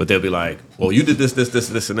 But they'll be like, well, you did this,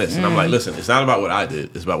 and this. And I'm like, listen, it's not about what I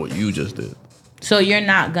did. It's about what you just did. So you're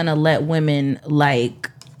not going to let women, like,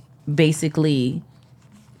 basically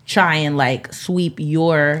try and, like, sweep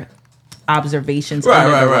your observations.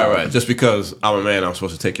 Right. Just because I'm a man, I'm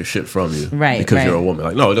supposed to take your shit from you. Right, Because you're a woman.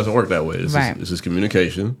 Like, no, it doesn't work that way. This is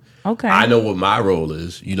communication. Okay. I know what my role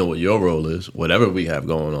is. You know what your role is. Whatever we have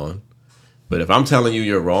going on. But if I'm telling you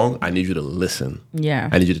you're wrong, I need you to listen. Yeah.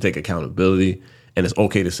 I need you to take accountability. And it's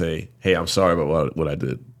okay to say, hey, I'm sorry about what I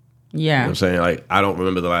did. Yeah. You know what I'm saying? Like, I don't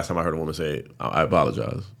remember the last time I heard a woman say, I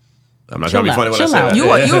apologize. I'm not trying to be funny when I say that.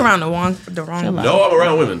 You around the wrong. No, I'm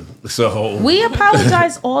around women. So we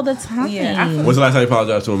apologize all the time. Yeah. When's the last time you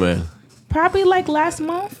apologized to a man? Probably like last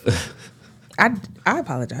month. I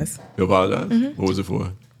apologize. You apologize? Mm-hmm. What was it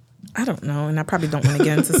for? I don't know, and I probably don't want to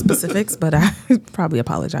get into specifics, but I probably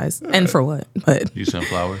apologize. And for what? But You sent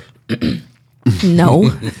flowers? no.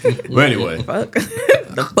 But anyway. Fuck.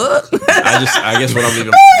 The fuck? I guess what I'm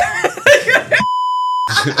leaving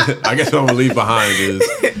I guess what I'm gonna leave behind is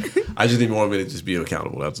I just need more women to just be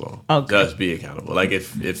accountable. That's all. Okay. Just be accountable. Like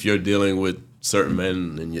if you're dealing with certain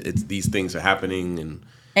men and these things are happening and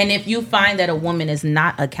And if you find that a woman is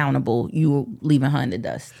not accountable, you leaving her in the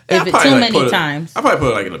dust. Yeah, if it too many times. I probably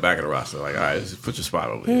put it like in the back of the roster. Like, all right, just put your spot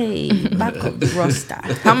over here. Hey, back of the roster.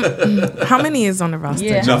 How many is on the roster?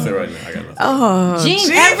 Yeah. Nothing right now. I got nothing. Oh, Gene,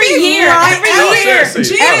 Gene, every year,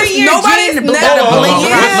 seriously. every year, Nobody's Gene, never-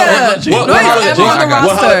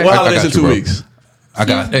 What holidays in 2 weeks? I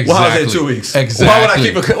got What holiday in 2 weeks? Exactly. Why would I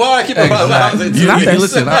keep a holiday in 2 Nothing. weeks?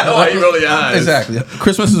 Listen, Why you roll your eyes? Exactly.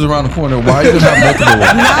 Christmas is around the corner. Why are you gonna have multiple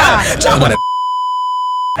ones?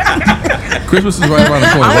 Christmas is right around the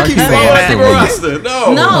corner. Why keep keep saying on that. Keep a roster.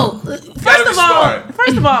 No. Gotta be smart.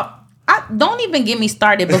 First of all, don't even get me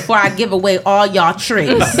started before I give away all y'all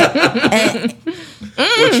tricks. And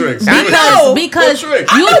What tricks? because What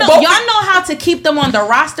tricks? y'all know how to keep them on the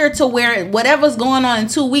roster to where whatever's going on in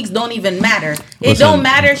 2 weeks don't even matter. It Listen, don't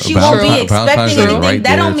matter. She won't be Valentine's expecting Day is anything. right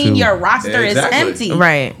that don't there, mean too. your roster is Exactly. empty.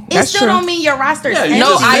 Right. It That's still true. don't mean your roster is Yeah, you empty.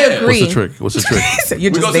 No, just I there. agree. What's the trick? What's the trick?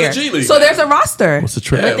 You're We just go to the there. G League. So there's a roster. What's the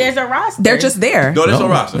trick? But there's a roster. They're just there. No, there's no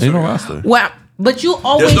roster. Ain't no roster. Well, But you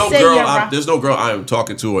always There's no say girl. your roster. There's no girl I'm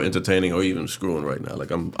talking to or entertaining or even screwing right now. Like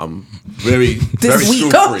I'm very this week.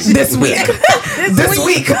 screw free. This week. This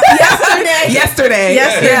week. Yesterday.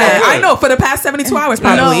 Yeah. I know. For the past 72 hours,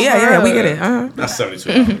 probably. No, yeah, we get it. Not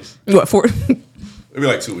 72 hours. What, 4? Maybe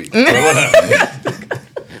like 2 weeks.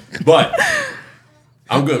 But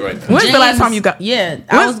I'm good right now. When's the last time you got? Yeah,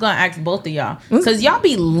 I was gonna ask both of y'all because y'all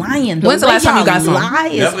be lying. When's the last time you got some? Lie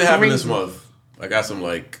is Definitely happened crazy. this month. I got some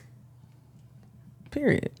like.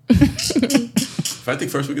 Period. If I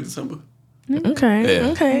think first week of December. Okay. Yeah,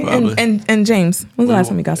 Okay. probably. And James, when's the last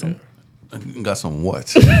time you got some? Got some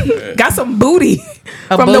what? Got some booty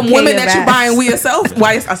A from the bouquet women of that you ass. buying we yourself.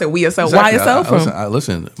 Why? I said we yourself. Why yourself from?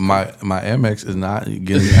 Listen, my Amex is not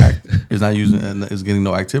getting is getting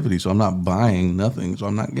no activity, so I'm not buying nothing, so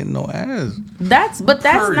I'm not getting no ass. That's not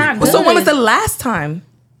good. So when was the last time?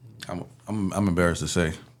 I'm embarrassed to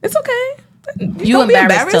say. It's okay. you Don't be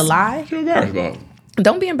embarrassed to lie? You're embarrassed about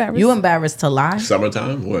Don't be embarrassed. You embarrassed to lie?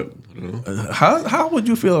 summertime? What? I don't know. How would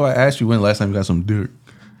you feel if I asked you when the last time you got some dick?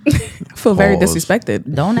 I feel very Pause.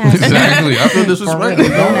 disrespected. Don't ask me. Exactly. I feel For real, disrespected.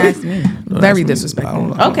 don't ask me. Very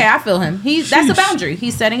disrespectful. Okay, I feel him. That's a Sheesh. boundary.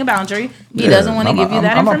 He's setting a boundary. He Yeah, doesn't want to I'm give not- you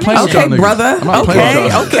that I'm not playing information. with y'all Okay, niggas. brother. I'm not playing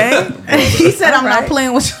with y'all. Okay. He said, "I'm not Alright.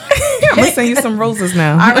 playing with you." I'm gonna send you some roses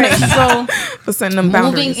now. All right, so For sending them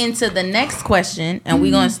boundaries. moving into the next question, and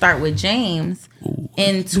we're gonna start with James.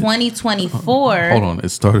 In 2024, Hold on, it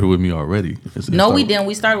started with me already. no, we didn't.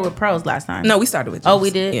 We started with pros last time. No, we started with. Oh, James. we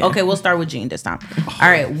did? Yeah. Okay, we'll start with Gene this time. All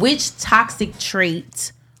right. Which toxic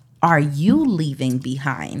trait are you leaving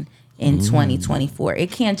behind in 2024? It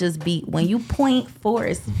can't just be when you point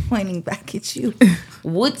Forrest pointing back at you.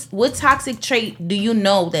 What toxic trait do you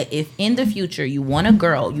know that if in the future you want a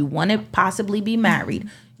girl, you want to possibly be married,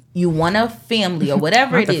 you want a family or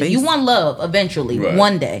whatever Not it the is, face. you want love eventually Right.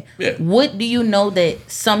 one day. Yeah. What do you know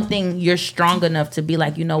that something you're strong enough to be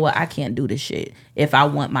like, you know what, I can't do this shit if I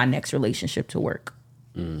want my next relationship to work?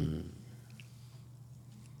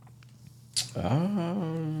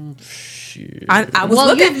 Shit. I was Well,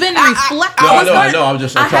 looking. you've been I know. I'm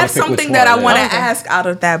just. I'm I trying have to pick which something that I one. want to Okay. ask out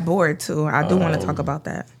of that board too. I do want to talk about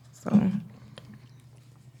that. So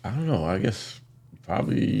I don't know. I guess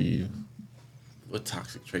probably. What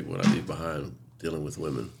toxic trait would I leave behind dealing with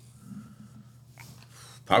women?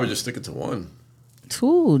 Probably just sticking to one.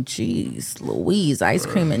 Ooh, jeez, Louise, ice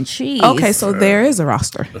cream and cheese. okay, so there is a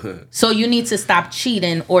roster. So you need to stop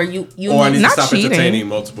cheating, or you Or I need need to Not stop cheating. entertaining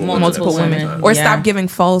multiple women. Multiple at the same women. time. Or Yeah. stop giving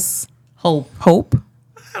false hope. hope.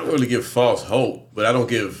 I don't really give false hope, but I don't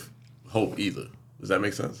give hope either. Does that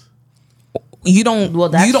make sense? You don't. Well,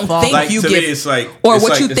 that's you don't false. think Like you to give. me, it's like or it's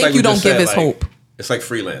what like- you it's think like you we don't just give said, is like, hope. It's like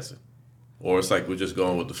freelancing, or it's like we're just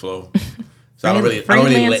going with the flow. So I don't really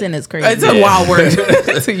Freelancing is crazy. It's a wild word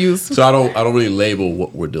to use. So I don't really label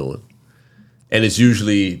what we're doing, and it's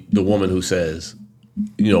usually the woman who says,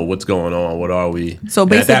 you know, what's going on, what are we? So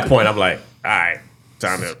And at that basically- point, I'm like, all right,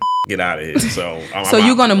 time to get out of here. So So I'm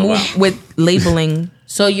you're out. gonna I'm move out. with labeling.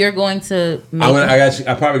 So you're going to make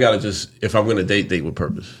I probably gotta just, if I'm gonna date with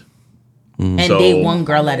purpose. and so date one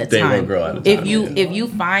girl at a date time. one girl at a If time, you yeah. if you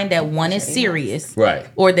find that one is serious, Right.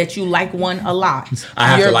 or that you like one a lot, I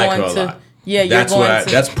have you're to like her going a to, lot. Yeah, That's you're what going to.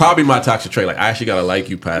 that's probably my toxic trait. Like I actually gotta like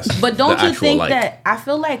you past. But don't the you actual think like. that I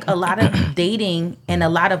feel like a lot of dating and a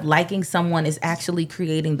lot of liking someone is actually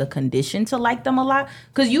creating the condition to like them a lot?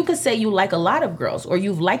 Because you could say you like a lot of girls or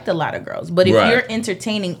you've liked a lot of girls, but if Right. you're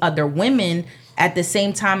entertaining other women at the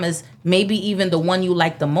same time as maybe even the one you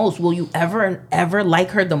like the most, will you ever like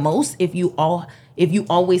her the most if if you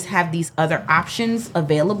always have these other options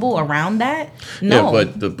available around that. No.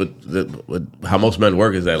 Yeah, but how most men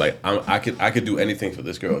work is that like I could do anything for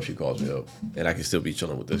this girl if she calls me up, and I can still be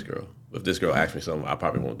chilling with this girl. If this girl asks me something, I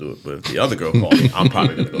probably won't do it. But if the other girl calls me, I'm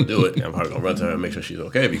probably gonna go do it, and I'm probably gonna run to her and make sure she's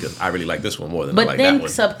okay because I really like this one more than I like that one. But then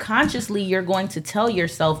subconsciously, you're going to tell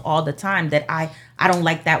yourself all the time that I don't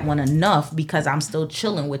like that one enough because I'm still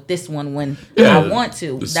chilling with this one when I want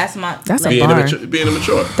to. That's a bar. Being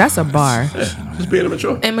immature. That's a bar. Yeah, just being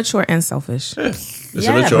immature. Immature and selfish. Yeah. It's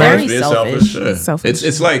Yeah, immature. very Being selfish. Yeah. Selfish.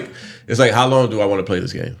 It's like how long do I want to play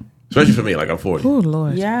this game? Especially for me, like I'm 40. Oh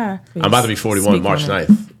Lord. Yeah. I'm about to be 41 Speak March on it.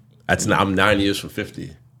 9th. I'm 9 years from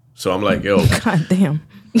 50. So I'm like, yo, God damn.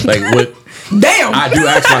 like what? Damn. I do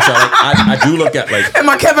ask myself. Like, I do look at like. Am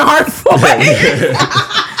I Kevin Hart for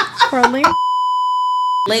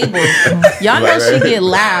Label. Y'all know she get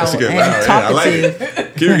loud She get and loud. Yeah, I like talkative.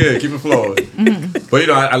 it. Keep it good. Keep it flowing. But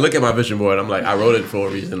I look at my vision board. I'm like, I wrote it for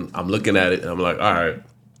a reason. I'm looking at it and I'm like, all right.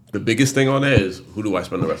 The biggest thing on there is who do I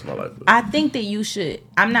spend the rest of my life with? I think that you should.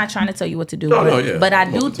 I'm not trying to tell you what to do, No, but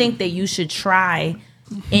I do think that you should try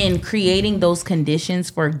in creating those conditions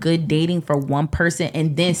for good dating for one person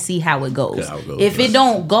and then see how it goes. Yeah, how it goes, If yes. it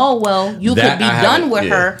don't go well, you That could be I done haven't- with yeah.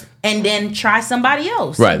 her and then try somebody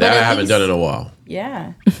else. Right, But that I at haven't least- done in a while.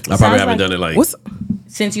 Yeah. I probably haven't done it like. What's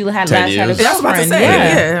Since you had 10 last had a years. I was about to girlfriend. say?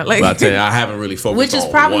 Yeah. Yeah. Like But I tell you, I haven't really focused. Which is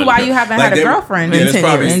on probably one why girl. you haven't Like, had a there- girlfriend yeah, in there's 10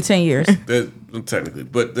 probably- years. In 10 years. Technically,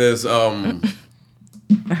 but there's in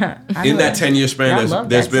that 10-year span, I love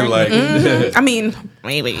there's that been like segment. I mean,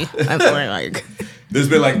 maybe. That's like there's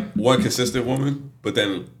been like one consistent woman, but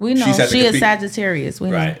then We know she's had to she is compete. Sagittarius.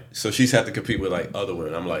 We know. Right. So she's had to compete with like other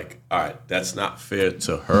women. I'm like, all right, that's not fair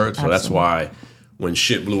to her. So that's why when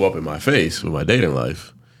shit blew up in my face with my dating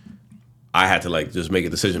life, I had to like just make a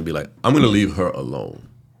decision, be like, I'm gonna leave her alone.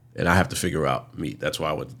 And I have to figure out me. That's why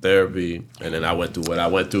I went to therapy. And then I went through what I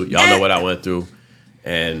went through. Y'all know what I went through.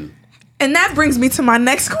 And that brings me to my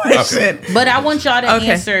next question. But I want y'all to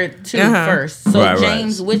Okay. answer two Uh-huh. first. So Right, right.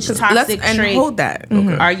 James, which Let's toxic and trait hold that.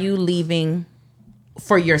 Okay. are you leaving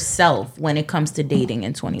for yourself when it comes to dating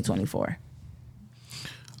in 2024?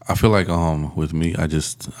 I feel like with me,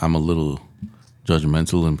 I'm a little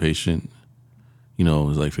judgmental and patient. You know,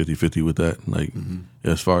 it's like 50-50 with that. Like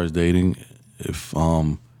as far as dating, if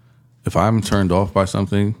I'm turned off by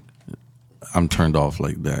something, I'm turned off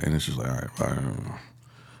like that, and it's just like, all right,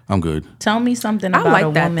 I'm good. Tell me something I about like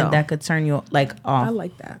a that, woman though. that could turn you like off. I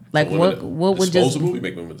like that. Like what would just disposable? We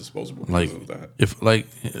make women disposable. Like because of that. if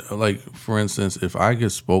like for instance, if I get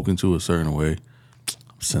spoken to a certain way,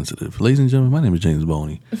 I'm sensitive. Ladies and gentlemen, my name is James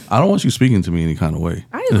Boney. I don't want you speaking to me any kind of way.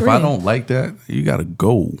 I And if I agree. don't like that, you gotta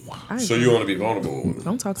go. So you want to be vulnerable with women?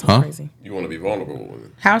 Don't talk to me Huh? crazy. You want to be vulnerable with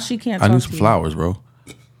women? how she can't I talk need to some you. flowers, bro.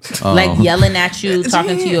 Like yelling at you,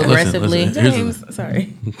 talking to you Listen, aggressively. listen. Here's James,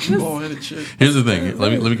 sorry. Bald-headed chick. Here's the thing.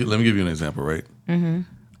 Let me give you an example, right? Mm-hmm.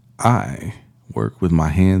 I work with my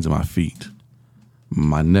hands and my feet.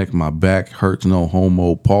 My neck, my back hurts. No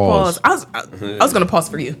homo. Pause. Pause. I was gonna pause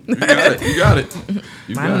for you. You got it. You got it.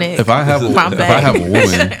 You My got neck. it. If I have My back.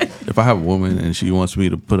 if I have a woman and she wants me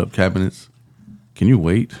to put up cabinets, can you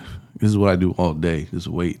wait? This is what I do all day. Just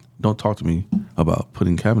wait. Don't talk to me about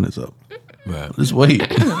putting cabinets up. Right. Just wait.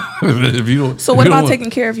 If you don't, So if what you don't about want- taking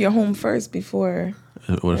care of your home first before?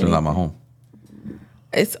 What if it's not my home?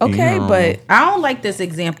 It's okay, Yeah. but I don't like this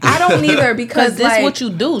example. I don't either because because this like, what you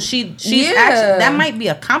do. She's Yeah. actually that might be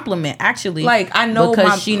a compliment actually. Like I know because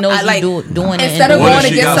my, she knows I, like, you doing it. instead and of What doing if going to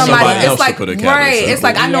she get got somebody, somebody else it's to like put a cabinet right. up? It's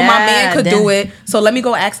like I know my Yeah, man could then- do it, so let me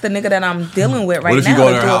go ask the nigga that I'm dealing with right What if now you go to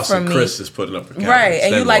to her do it house for and me. Chris is putting up a cabinet? Right,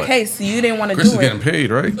 and you Then like, what? hey, so you didn't want to Chris do is it. getting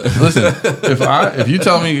paid, right? Listen, if you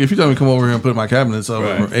tell me come over here and put my cabinets up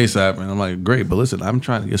Right. ASAP, and I'm like, great, but listen, I'm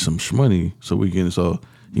trying to get some shmoney so we can if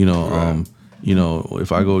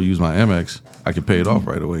I go use my Amex, I can pay it off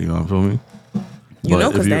right away. You know what I'm feeling me? You know,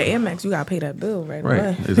 But because if that Amex, you gotta pay that bill right right,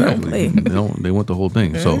 away. exactly. They want the whole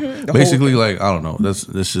thing. So whole basically, like I don't know. That's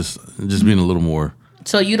just being a little more.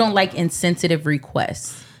 So you don't like insensitive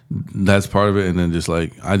requests. That's part of it, and then just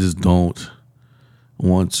like I just don't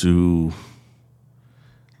want to.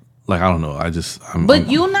 Like I don't know. But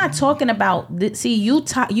you're not talking about. See,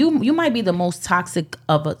 you might be the most toxic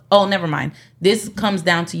of a. Oh, never mind. This comes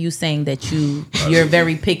down to you saying that you're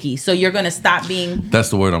very picky. So you're gonna stop being. That's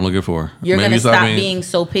the word I'm looking for. You're Maybe gonna stop being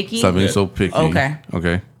so picky. Stop being Yeah. so picky. Okay.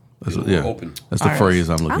 Okay. That's Be more open. That's the All right. phrase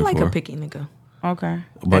I'm looking I like for. a picky nigga. Okay.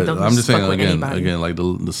 But don't I'm just saying fuck with again, anybody. like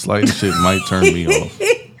the slightest shit might turn me off.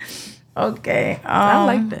 Okay. I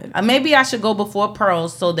like that. Maybe I should go before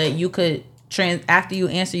Pearls so that you could after you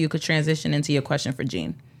answer, you could transition into your question for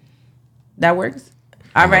Gene. That works.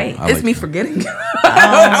 All right. It's me forgetting.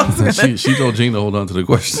 She told Gene to hold on to the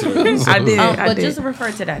question. I did. But just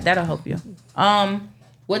refer to that. That'll help you.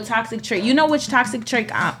 What toxic trait? You know which toxic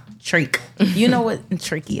trait? You know what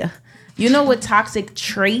trachea? You know what toxic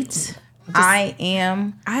traits I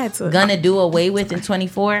am gonna do away with in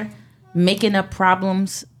 24? Making up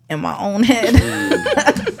problems in my own head.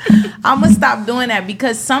 I'm gonna stop doing that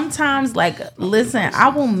because sometimes, like, listen, I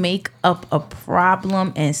will make up a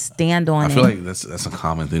problem and stand on it. I feel like that's a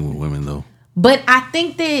common thing with women, though. But I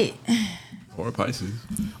think that, or Pisces.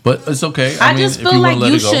 But it's okay. I just feel like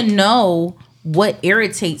you should know what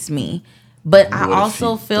irritates me. But I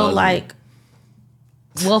also feel like,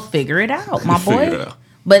 we'll figure it out, my boy.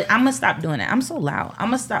 But I'm gonna stop doing that. I'm so loud.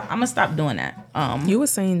 I'm gonna stop doing that. You were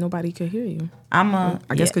saying nobody could hear you. I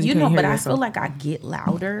guess because you know, but I feel like I get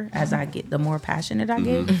louder as I get the more passionate I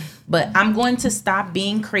get. But I'm going to stop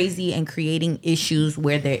being crazy and creating issues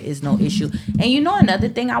where there is no issue. And you know another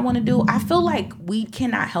thing I want to do? I feel like we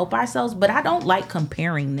cannot help ourselves, but I don't like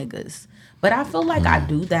comparing niggas. But I feel like I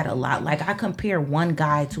do that a lot. Like I compare one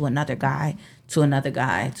guy to another guy. To another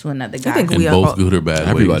guy, to another guy. I think in both good or bad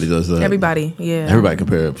Everybody ways. does that. Everybody, yeah. Everybody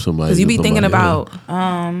compare somebody. Because you be thinking else. about,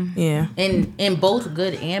 yeah. In both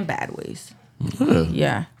good and bad ways.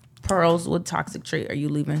 Yeah. Pearls, what toxic trait are you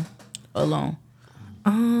leaving alone?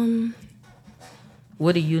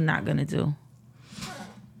 What are you not gonna do?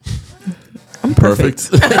 I'm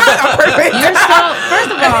perfect. You're so.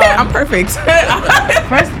 First of all, I'm perfect.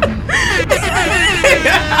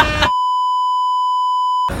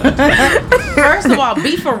 First of all,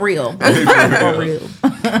 be for real. Be for real.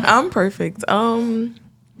 I'm perfect. Because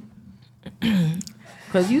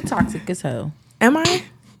you toxic as hell. Am I?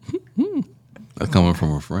 That's coming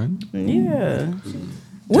from a friend. Yeah.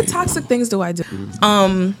 What toxic things do I do?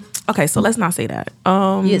 Okay, so let's not say that.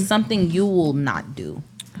 Yeah, something you will not do.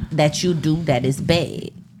 That you do that is bad.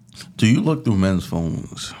 Do you look through men's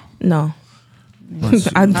phones? No.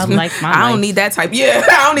 I like my I don't life. need that type. Yeah,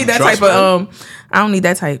 I don't need that type of. I don't need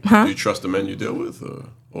that type. Huh? Do you trust the men you deal with,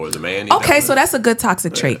 or the man? Okay, so that's a good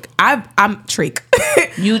toxic trait. I'm trick.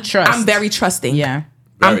 You trust. I'm very trusting. Yeah.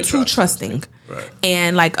 I'm too trusting. Right.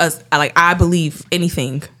 And I believe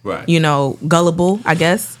anything. Right. You know, gullible. I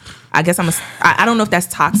guess I don't know if that's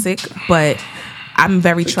toxic, but I'm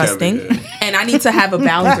very trusting, and I need to have a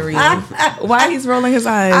boundary. Why he's rolling his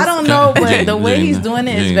eyes? I don't know, but the way he's doing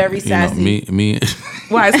it is very sassy.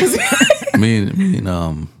 Why? It's 'cause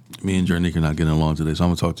me and Gernique are not getting along today, so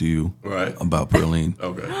I'm gonna talk to you about Perlene.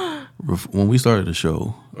 Okay. When we started the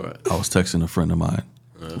show, I was texting a friend of mine.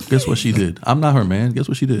 Guess what she did? I'm not her man. Guess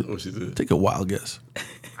what she did? What she did? Take a wild guess.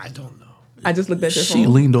 I don't know. I just looked at your She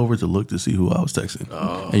phone. leaned over to look to see who I was texting.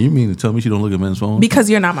 And you mean to tell me she don't look at men's phones? Because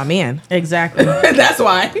you're not my man. Exactly. That's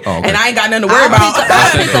why. Okay. And I ain't got nothing to worry about.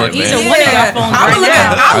 I'll pick up either one of your phones right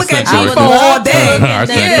now. I'll look at I you would for all day. I stand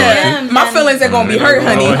Yeah. corrected. My feelings are going to be hurt,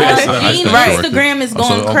 honey. Right. Instagram is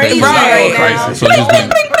going crazy so- right now. So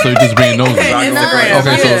you're just being nosy. Instagram.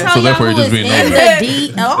 Okay, so therefore you're just being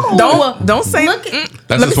nosy. Don't say.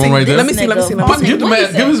 That's his phone right there. Let me see. Get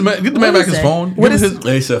the man back his phone. What is-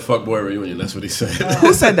 He said "fuck boy reunion." That's what he said.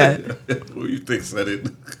 Who said that? Who you think said it?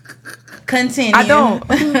 Continue. I don't.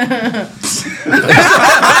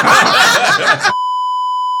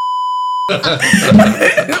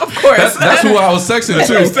 Of course. That's who I was texting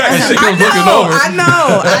too. And she was looking over.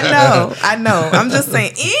 I know. I'm just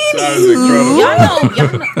saying. Anywho. Y'all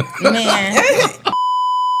know, man.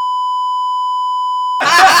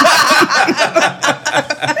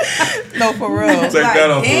 No, for real. Take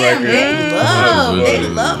that off the record. They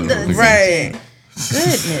love the Right.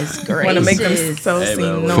 goodness gracious. Want to make them so Hey seen.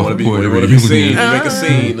 man, No. want to be seen. Make a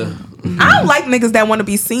scene. I don't like niggas that want to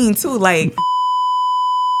be seen too. Like,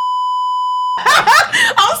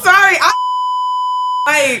 I'm sorry.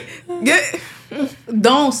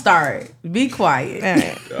 Don't start. Be quiet. All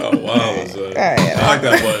right. Oh wow, I like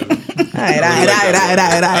that button. All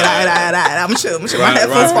right. I'm chill. My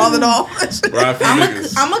headphones falling off. Right for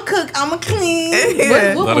niggas. I'm a cook. I'm a clean.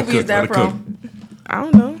 Yeah. What Not a movie is cook, that not a from? I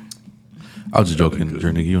don't know. I was just joking,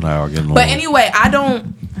 Gernique. You and I are getting along. But anyway, I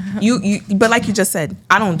don't. You. But like you just said,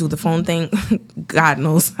 I don't do the phone thing. God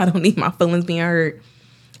knows, I don't need my feelings being hurt.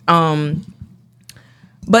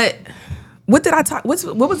 But what did I talk? What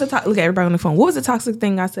was the look at everybody on the phone? What was the toxic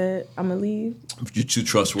thing I said? I'm gonna leave. You're too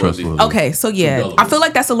trustworthy. Okay, so yeah, I feel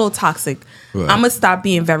like that's a little toxic. Right. I'm gonna stop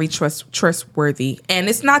being very trustworthy, and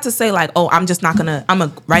it's not to say like, oh, I'm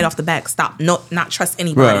gonna right off the back not trust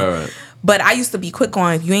anybody. Right. But I used to be quick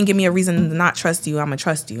on, if you ain't give me a reason to not trust you, I'm gonna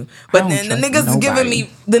trust you. But then the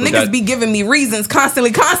niggas be giving me reasons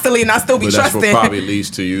constantly, and I still be But that's trusting. what probably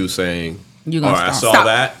leads to you saying, You gonna I stop. saw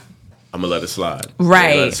that. I'm gonna let it slide.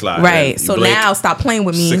 Right. So blink, now stop playing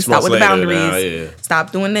with me. 6 Stop months with the later, boundaries.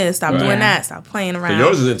 Stop doing this. Stop doing that. Stop playing around.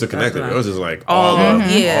 Yours is interconnected. Yours is like all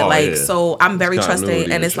so I'm very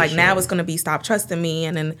trusting, and it's like now it's gonna be stop trusting me,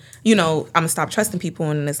 and then I'm gonna stop trusting people,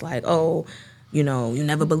 and it's like, oh, you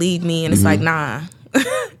never believed me, and it's like, nah, I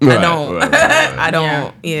don't. I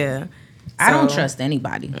don't. Yeah. I don't trust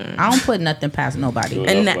anybody. I don't put nothing past nobody.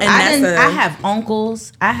 And I have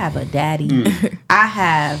uncles. I have a daddy. I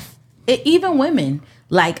have even women.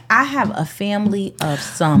 Like, I have a family of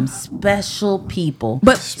some special people.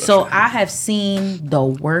 So I have seen the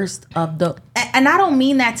worst of and I don't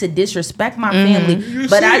mean that to disrespect my family,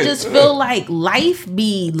 but I just feel like life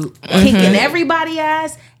be kicking everybody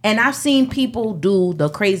ass, and I've seen people do the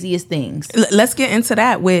craziest things. Let's get into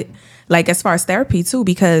that with, like, as far as therapy too,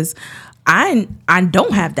 because I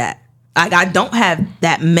don't have that. Like, I don't have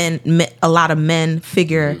that a lot of men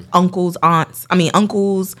figure, uncles,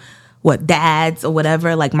 dads or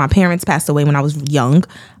whatever. Like, my parents passed away when I was young.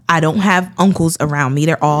 I don't have uncles around me.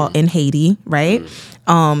 They're all in Haiti, right?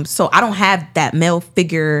 So I don't have that male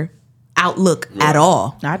figure outlook at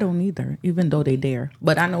all. I don't either, even though they dare.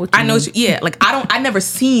 But I know what you mean. Like, I never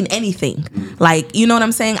seen anything. Like, you know what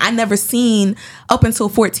I'm saying? I never seen, up until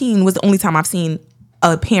 14 was the only time I've seen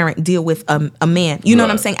a parent deal with a man. You know what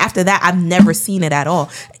I'm saying? After that, I've never seen it at all.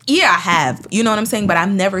 Yeah, I have. You know what I'm saying? But I've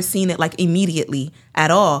never seen it, like, immediately at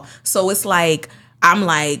all. So it's like, I'm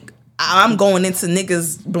going into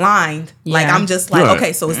niggas blind. Yeah. Like, I'm just like,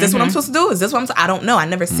 okay, so is this what I'm supposed to do? Is this what I don't know. I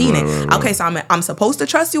never seen it. Okay, so I'm supposed to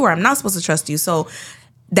trust you, or I'm not supposed to trust you. So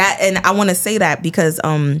that, and I want to say that because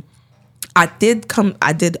I did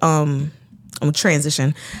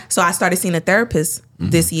transition. So I started seeing a therapist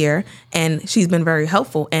this year, and she's been very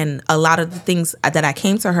helpful. And a lot of the things that I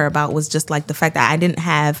came to her about was just like the fact that I didn't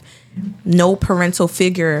have no parental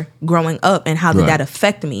figure growing up, and how did that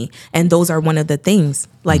affect me? And those are one of the things,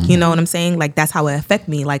 like, you know what I'm saying? Like, that's how it affect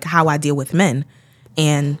me, like how I deal with men.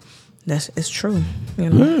 And it's true. You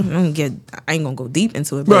know, I ain't gonna go deep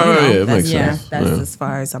into it, but that's as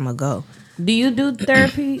far as I'm gonna go. Do you do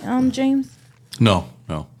therapy, James? No.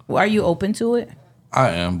 Are you open to it? I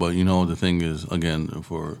am, but the thing is, again,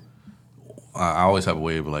 I always have a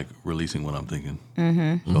way of, like, releasing what I'm thinking.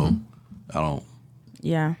 So I don't.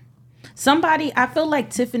 Yeah. I feel like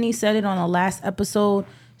Tiffany said it on the last episode.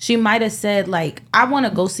 She might have said, like, I want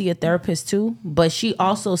to go see a therapist too, but she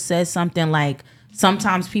also said something like,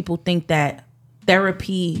 sometimes people think that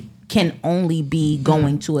therapy can only be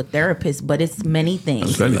going to a therapist, but it's many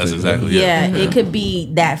things. That's exactly it could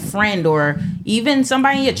be that friend, or even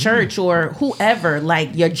somebody in your church, or whoever,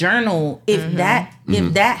 like your journal. If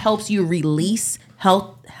that helps you release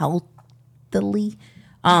healthily,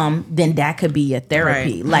 then that could be your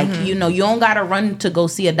therapy. Like, you don't gotta run to go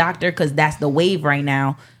see a doctor because that's the wave right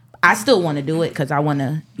now. I still want to do it because I want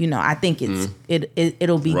to, I think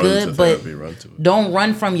it'll be good, but don't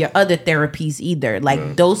run from your other therapies either.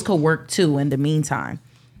 Like, those could work too in the meantime.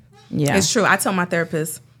 Yeah. It's true. I tell my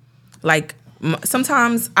therapist, like,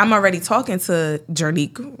 sometimes I'm already talking to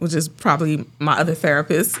Gernique, which is probably my other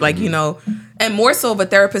therapist, like, and more so of a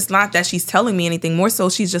therapist, not that she's telling me anything, more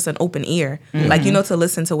so she's just an open ear, like, to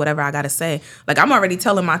listen to whatever I got to say. Like, I'm already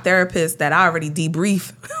telling my therapist that I already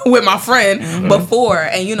debrief with my friend before,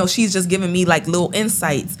 and, she's just giving me, like, little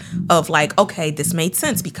insights of, like, okay, this made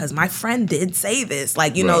sense because my friend did say this,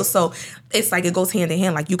 like, know, so it's like it goes hand in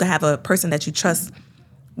hand. Like, you can have a person that you trust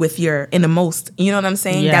with your innermost, you know what I'm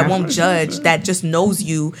saying? Yeah. That won't judge, that just knows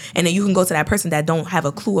you, and then you can go to that person that don't have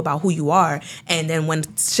a clue about who you are, and then when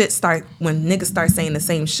niggas start saying the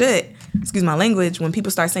same shit, excuse my language, when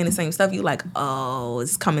people start saying the same stuff, you like, oh,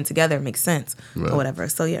 it's coming together, it makes sense, or whatever.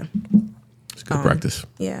 So yeah, it's good practice.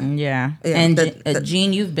 Yeah. And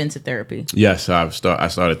Gene, you've been to therapy? Yes, I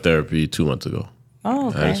started therapy 2 months ago. Oh,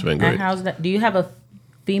 okay. And it's been great. And how's that? Do you have a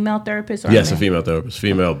female therapist? Or yes, a female therapist.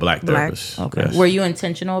 Female black therapist. Okay. Yes. Were you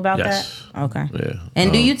intentional about that? Okay. Yeah.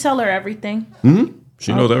 And do you tell her everything?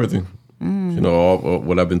 She knows everything. She knows all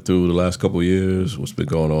what I've been through the last couple of years, what's been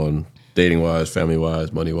going on, dating-wise,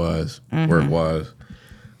 family-wise, money-wise, work-wise,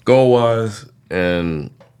 goal-wise.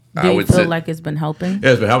 And do you feel like it's been helping?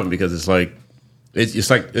 Yeah, it's been helping because it's like,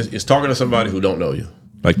 it's talking to somebody who don't know you,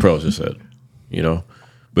 like Pearl just said,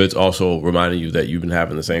 But it's also reminding you that you've been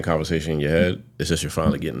having the same conversation in your head. It's just you're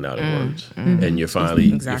finally getting out in words, and you're finally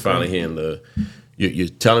hearing you're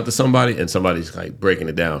telling it to somebody, and somebody's like breaking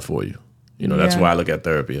it down for you. That's why I look at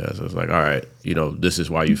therapy as it's like, all right, this is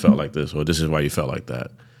why you felt like this, or this is why you felt like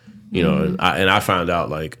that. And I found out,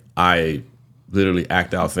 like, I literally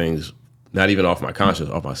act out things not even off my conscious,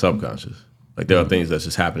 off my subconscious. Like, there are things that's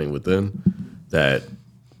just happening within that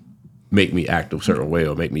make me act a certain way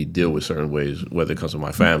or make me deal with certain ways, whether it comes to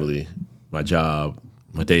my family, my job,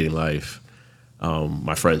 my dating life,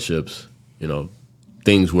 my friendships,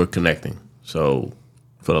 things were connecting. So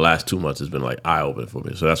for the last 2 months, it's been like eye-opening for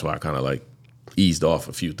me. So that's why I kind of like eased off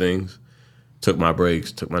a few things, took my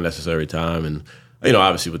breaks, took my necessary time. And,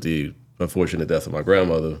 obviously with the unfortunate death of my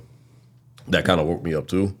grandmother, that kind of woke me up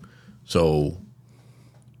too. So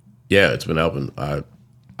yeah, it's been helping. I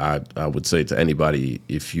would say to anybody,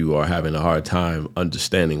 if you are having a hard time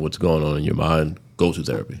understanding what's going on in your mind, go to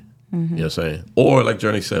therapy. You know what I'm saying? Or like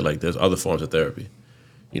Gernique said, like there's other forms of therapy.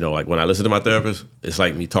 Like when I listen to my therapist, it's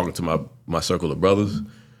like me talking to my circle of brothers.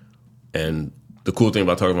 And the cool thing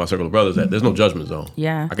about talking to my circle of brothers is that there's no judgment zone.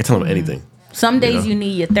 Yeah. I can tell them anything. Some days you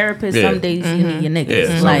need your therapist, some days you need your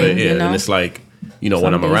niggas. Yeah, and it's like,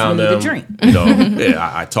 when I'm around them, drink.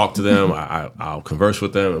 I talk to them, I'll converse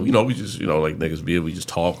with them, and we just, like niggas we just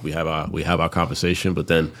talk, we have our conversation, but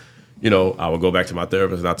then, I will go back to my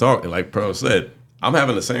therapist and I talk, and like Pearl said, I'm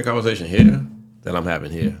having the same conversation here that I'm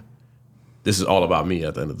having here. This is all about me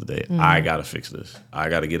at the end of the day. I gotta fix this. I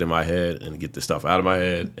gotta get in my head and get this stuff out of my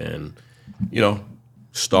head, and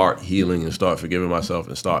start healing and start forgiving myself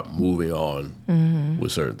and start moving on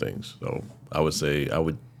with certain things. So I would say I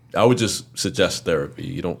would just suggest therapy.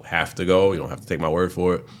 You don't have to go. You don't have to take my word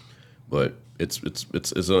for it. But it's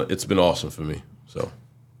been awesome for me. So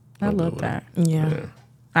I love that. Yeah.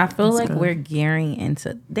 I feel like we're gearing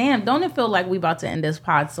into. Damn, don't it feel like we about to end this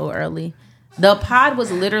pod so early? The pod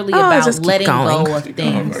was literally about letting go of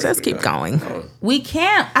things. Just keep going. We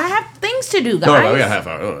can't. I have things to do, guys. No, we got half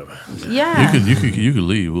hour. Yeah. You could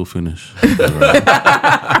leave. We'll finish.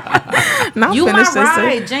 Not You finish my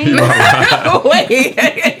ride, James. Wait.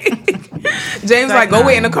 James like go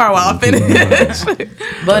wait in the car while I finish.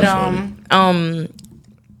 But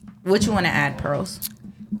what you want to add, Pearls?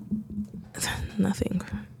 Nothing.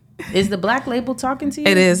 Is the Black Label talking to you?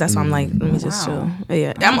 It is. That's why I'm like, let me just chill.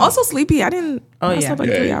 Yeah. I'm also sleepy. I slept like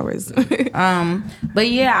 3 hours. But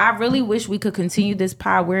yeah, I really wish we could continue this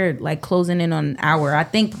pod. We're like closing in on an hour. I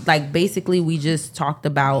think like basically we just talked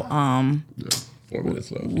about 4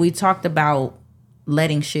 minutes left. We talked about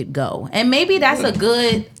letting shit go, and maybe that's a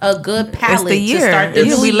good palette the year. to start the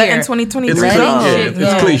new we year. let in 2023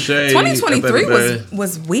 It's cliche. 2023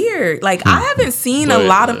 was weird. Like I haven't seen a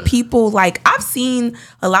lot of people. Like I've seen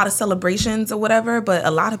a lot of celebrations or whatever, but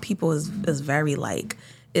a lot of people is very like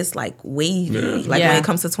it's like wavy. When it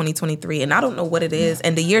comes to 2023, and I don't know what it is.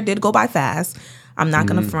 And the year did go by fast. I'm not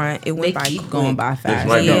gonna front. It went by keep quick. going by fast.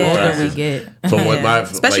 The older we get,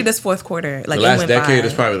 especially this fourth quarter. Like the last it went decade by.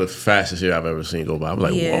 is probably the fastest year I've ever seen go by. I'm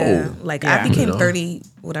like, whoa! Like I became 30,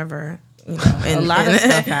 whatever. And a lot of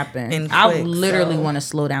stuff happened. I literally so. want to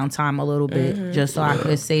slow down time a little bit just so I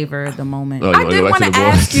could savor the moment. I did want to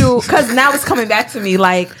ask you because now it's coming back to me.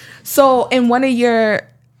 Like so, in one of your.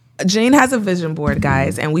 Jane has a vision board,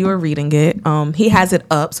 guys, and we were reading it. He has it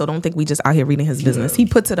up, so don't think we just out here reading his business. He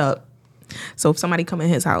puts it up. So if somebody come in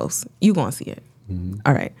his house, you gonna see it.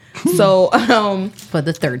 All right. So for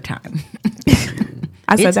the third time.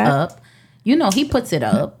 I said it's that. Up. He puts it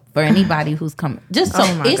up for anybody who's coming. Just so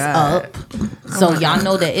it's God. up. So y'all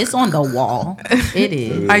know that it's on the wall. It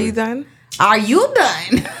is. Are you done? Are you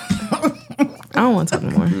done? I don't want to talk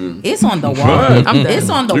no more. It's on the wall. I'm done. It's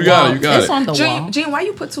on the You wall. got it, you got it's it. on the wall. Gene, why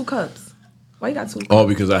you put 2 cups? Why you got 2 cups? Oh,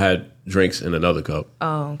 because I had drinks in another cup.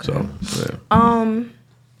 Oh, okay. So yeah.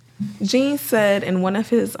 Gene said in one of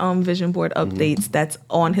his vision board updates that's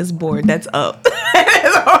on his board that's up in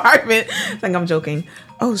his apartment. I think I'm joking.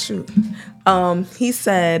 Oh shoot. He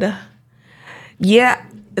said, "Yeah,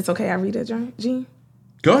 it's okay. I read it, Gene.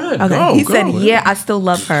 Go ahead. Okay. He said, "Yeah, I still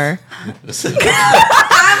love her." That's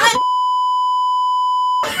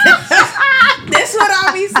what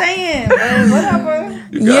I'll be saying. Whatever.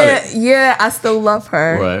 Yeah, I still love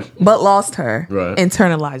her, Right. but lost her. Right.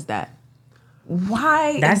 Internalize that.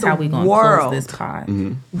 Why? That's in how the we gonna world, close this pod.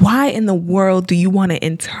 Why in the world do you want to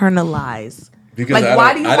internalize? Because Like,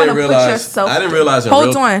 why do you want to put yourself? I didn't realize.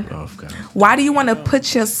 Hold on. Oh, okay. Why do you want to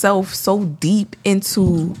put yourself so deep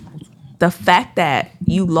into the fact that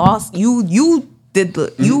you lost? You did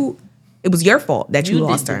the you. It was your fault that you You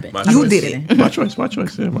lost did her. the My You choice. did it. My choice. My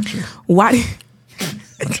choice. Yeah, my choice. Why?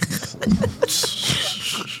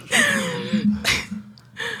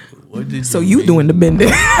 So you doing the bending?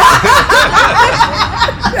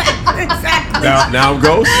 Now I'm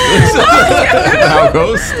ghost. Now I'm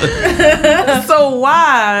ghost. So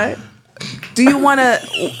why do you want to?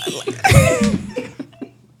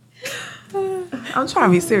 I'm trying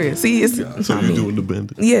to be serious. See, it's So not you me. doing the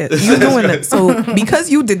bend? Yeah, you doing it. So because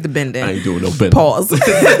you did the bending, I ain't doing no bend. pause.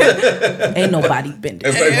 Ain't nobody bending.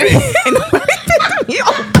 Ain't nobody bending.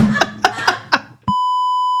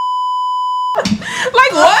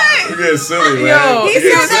 getting silly, man. Yo, He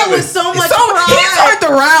said that with so much pride. He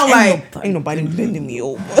turned around like, ain't nobody bending me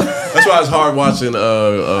over. That's why it's hard watching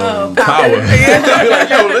Power. Like,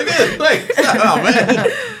 yo, look at like,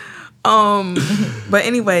 oh man. But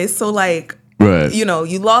anyway, so like, Right. you know,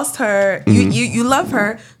 you lost her. You love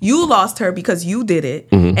her. You lost her because you did it,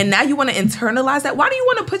 and now you want to internalize that. Why do you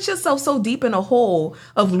want to put yourself so deep in a hole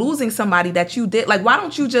of losing somebody that you did? Like, why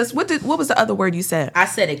don't you just what was the other word you said? I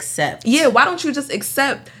said accept. Yeah, why don't you just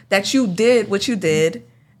accept that you did what you did,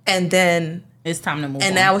 and then It's time to move on.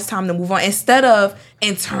 and now it's time to move on instead of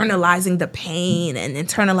internalizing the pain and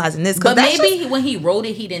internalizing this. But maybe when he wrote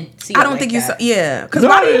it, he didn't see it I don't like think you that. saw. Yeah, because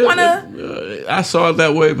why do you want to? I saw it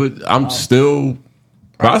that way, but I'm still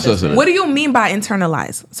processing it. What do you mean by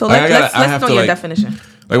internalize? So I let's have know to, your like- definition.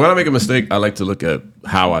 Like when I make a mistake, I like to look at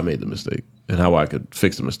how I made the mistake and how I could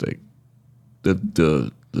fix the mistake.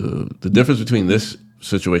 The difference between this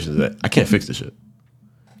situation is that I can't fix the shit,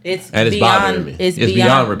 It's and it's bothering me. It's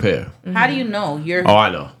beyond repair. How do you know? You're Oh, I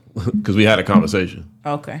know, because we had a conversation.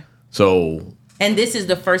 okay. So And this is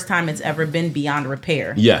the first time it's ever been beyond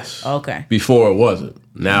repair. yes, Okay. Before it wasn't.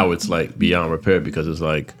 Now it's like beyond repair because it's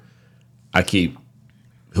like I keep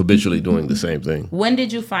habitually doing the same thing. When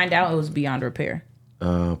did you find out it was beyond repair?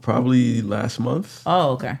 Probably last month.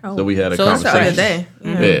 Oh, okay. So we had a So it's the conversation. other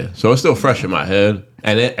day. Yeah. So it's still fresh in my head.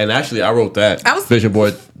 And actually I wrote that I was- vision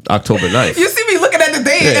board October 9th. You see me looking at the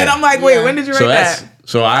date, Yeah. and I'm like, wait, Yeah. when did you write So that?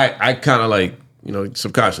 so I kind of like, you know,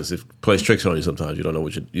 subconscious. It plays tricks on you sometimes. You don't know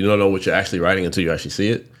what you're actually writing until you actually see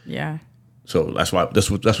it. Yeah. So that's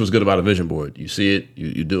what's good about a vision board. You see it,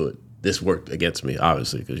 you do it. This worked against me,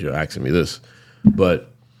 obviously, because you're asking me this. But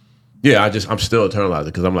yeah, I'm still internalizing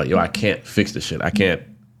because I'm like, yo, I can't fix this shit. I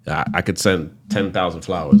could send 10,000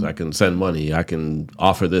 flowers. I can send money. I can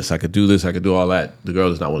offer this. I could do this. I could do all that. The girl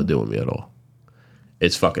does not want to deal with me at all.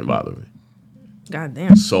 It's fucking bothering me. God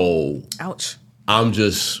damn. So Ouch. I'm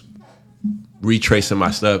just retracing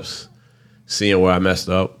my steps, seeing where I messed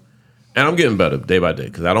up. And I'm getting better day by day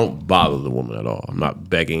because I don't bother the woman at all. I'm not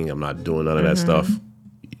begging. I'm not doing none of that stuff.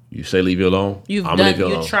 You say leave you alone. You've I'm done. leave you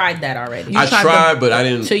You alone. tried that already. I tried, but I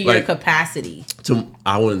didn't. to your like, capacity.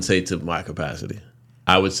 I wouldn't say to my capacity.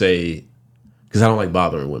 I would say because I don't like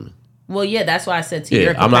bothering women. Well, yeah, that's why I said to your Yeah,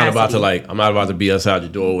 capacity. I'm not about to be outside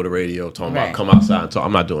your door with a radio talking Right. about come outside and talk.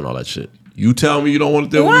 I'm not doing all that shit. You tell me you don't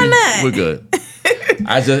want to deal Why with me. not? We're good.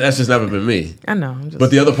 That's just never been me. I know. I'm just, But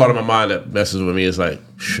the other part of my mind that messes with me is like,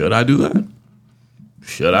 should I do that?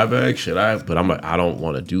 Should I beg? Should I? But I'm like, I don't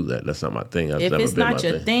want to do that. That's not my thing. That's If never it's been not my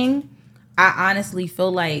your thing. thing, I honestly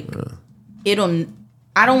feel like it'll.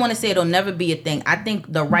 I don't want to say it'll never be a thing. I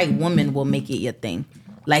think the right woman will make it your thing.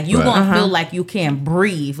 Like you Right. gonna feel like you can't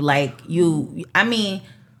breathe. Like you. I mean,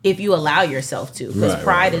 if you allow yourself to, because Right,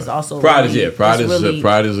 pride right, is also Pride really, is pride it's is really,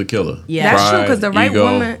 pride is a killer. Yeah. that's true Pride, because the right ego,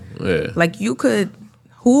 woman, yeah. like you could,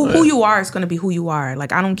 who you are is going to be who you are.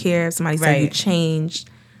 Like I don't care if somebody said you Right. changed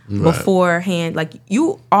beforehand. Like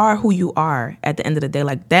you are who you are at the end of the day.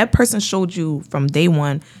 Like that person showed you from day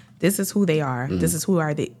one. This is who they are. This is who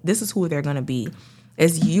are they. This is who they're going to be.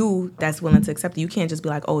 It's you that's willing to accept it. You can't just be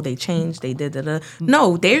like, oh, they changed, they did da.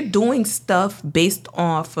 No, they're doing stuff based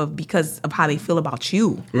off of because of how they feel about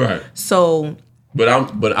you. Right. So But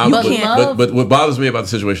what bothers me about the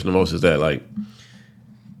situation the most is that like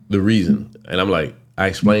the reason, and I'm like, I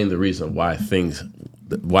explained the reason why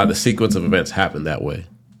the sequence of events happened that way.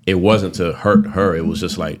 It wasn't to hurt her. It was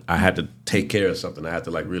just like I had to take care of something. I had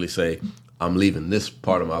to like really say, I'm leaving this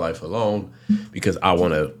part of my life alone because I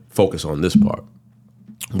want to focus on this part.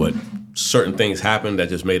 But certain things happened that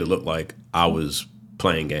just made it look like I was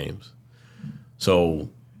playing games. So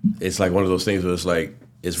it's like one of those things where it's like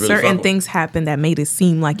it's really certain fuckable. things happened that made it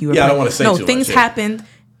seem like you were. Yeah, I don't playing. wanna say no too things much, yeah. happened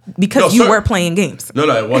because you were playing games. No,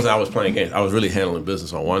 it wasn't. I was playing games. I was really handling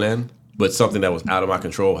business on one end, but something that was out of my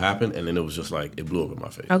control happened, and then it was just like it blew up in my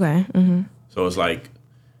face. Okay. Mm-hmm. So it's like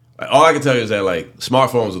all I can tell you is that like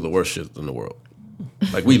smartphones are the worst shit in the world.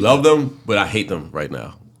 Like we love them, but I hate them right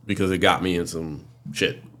now because it got me in some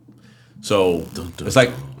shit. So it's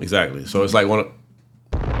like exactly. So it's like right.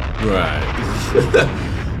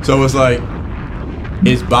 So it's like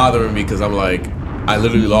it's bothering me because I'm like I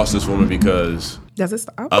literally lost this woman because Does it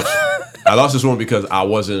stop? I lost this woman because I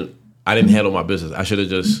didn't handle my business. I should have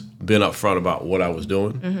just been upfront about what I was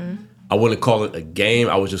doing. Mm-hmm. I wouldn't call it a game.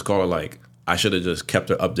 I would just call it like I should have just kept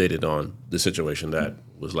her updated on the situation that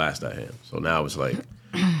was last at hand. So now it's like,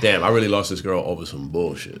 damn, I really lost this girl over some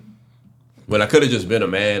bullshit. When I could have just been a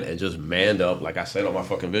man and just manned up, like I said on my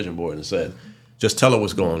fucking vision board and said, just tell her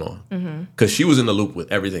what's going on. Because she was in the loop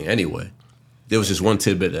with everything anyway. there was just one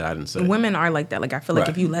tidbit that I didn't say. Women are like that. Like, I feel like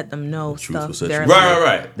if you let them know stuff, they're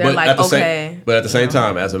right. They're but like, okay. But at the same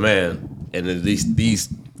time, as a man, and in these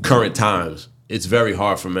current times, it's very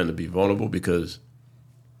hard for men to be vulnerable because,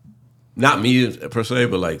 not me per se,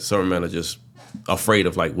 but like certain men are just afraid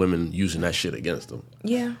of like women using that shit against them.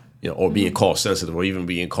 Yeah. You know, or being called sensitive, or even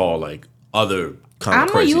being called like other kind of I'm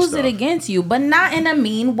crazy gonna use stuff. it against you, but not in a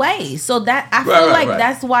mean way. So that I feel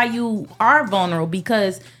that's why you are vulnerable,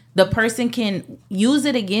 because the person can use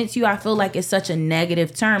it against you. I feel like it's such a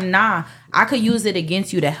negative term. Nah, I could use it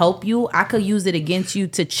against you to help you. I could use it against you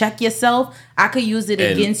to check yourself. I could use it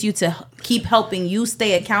against you to keep helping you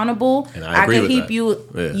stay accountable. And I agree could with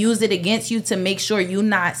keep that. use it against you to make sure you're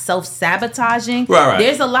not self-sabotaging. Right.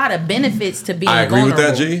 There's a lot of benefits to being I agree vulnerable.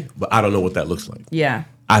 with that, G, but I don't know what that looks like. Yeah.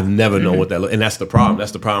 I never know what that looks, and that's the problem.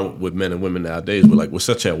 That's the problem with men and women nowadays. We're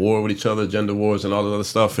such at war with each other, gender wars and all that other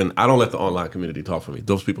stuff. And I don't let the online community talk for me.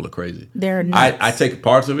 Those people are crazy. They're nuts. I take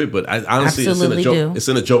parts of it, but I honestly, it's in a joke. do. It's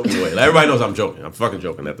in a joking way. Like, everybody knows I'm joking. I'm fucking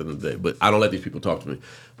joking at the end of the day. But I don't let these people talk to me.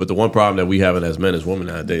 But the one problem that we have as men, as women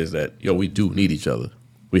nowadays, is that we do need each other.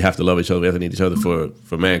 We have to love each other. We have to need each other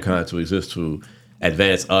for mankind to exist, to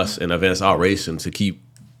advance us and advance our race, and to keep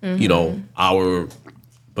our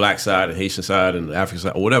Black side and Haitian side and the African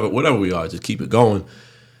side, or whatever we are, just keep it going.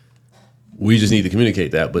 We just need to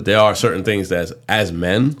communicate that. But there are certain things that as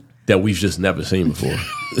men that we've just never seen before.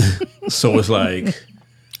 So it's like,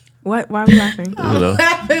 what? Why are we laughing? I'm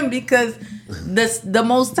laughing because the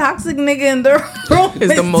most toxic nigga in the room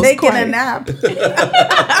is the most taking quiet. a nap.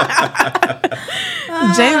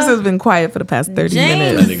 James has been quiet for the past 30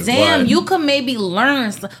 minutes. James, damn, you could maybe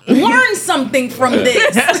learn something from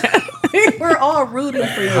this. We're all rooting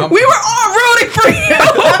for you. We were all rooting for you.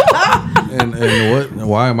 And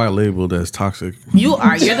why am I labeled as toxic? You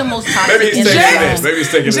are. You're the most toxic. Maybe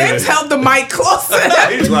he's taking it. James held the mic closer.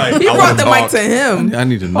 He's like, He brought the mic to him. I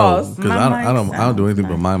need to know Pause. because My I mic's don't do anything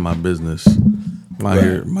but mind my business. I'm out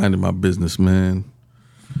here minding my business, man.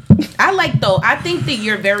 I think that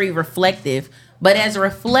you're very reflective, but as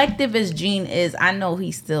reflective as Gene is, I know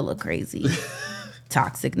he's still a crazy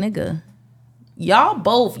toxic nigga.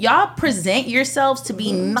 Y'all present yourselves to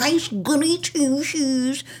be nice goody two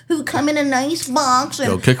shoes who come in a nice box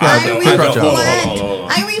and kick her out. Hold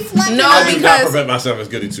on. I reflect. No, I do not because prevent myself as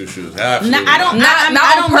goody two shoes. I don't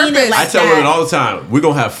mean it like I tell that. women all the time, we're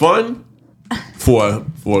gonna have fun for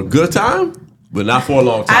a good time, but not for a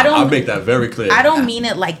long time. I make that very clear. I don't mean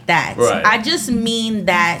it like that. Right. I just mean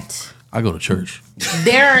that I go to church.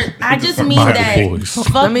 I just mean Bible that boys.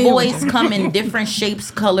 fuck boys come in different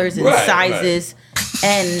shapes, colors, and sizes,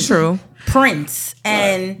 and prints,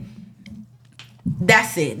 and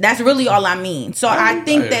that's it. That's really all I mean. So I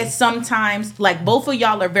think that sometimes, like, both of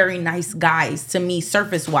y'all are very nice guys to me,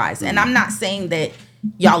 surface wise, and I'm not saying that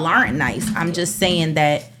y'all aren't nice. I'm just saying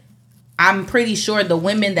that I'm pretty sure the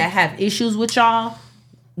women that have issues with y'all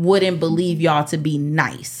wouldn't believe y'all to be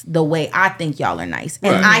nice the way I think y'all are nice.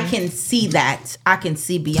 And I can see that. I can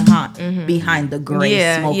see behind the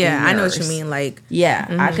gray smoke. Yeah, I know what you mean. Like,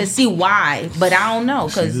 I could see why, but I don't know.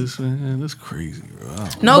 Cause That's crazy, bro.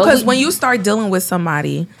 No, because when you start dealing with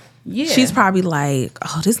somebody, yeah, she's probably like,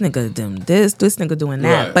 oh, this nigga doing this nigga doing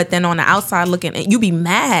that. Right. But then on the outside looking, you be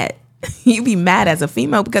mad. You be mad as a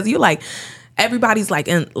female because you like, everybody's like,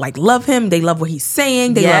 love him. They love what he's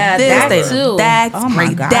saying. They love this. That They too. love that. Oh my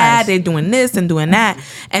Great gosh. dad. They're doing this and doing that.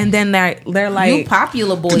 And then they're like, you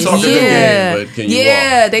popular boys. talk a good game, but can you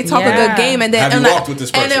walk? They talk a good game. And then Have you walked with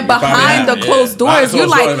this person? and then You probably behind have, the closed doors, you're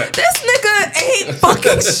Behind the like, closed this nigga ain't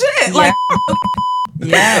fucking shit. Like,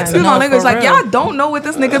 Yeah, you know, niggas like, y'all don't know what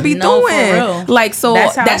this nigga be No, for doing. real. Like, so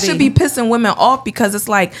That's how that it should be. be pissing women off because it's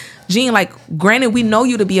like, Gene, like, granted, we know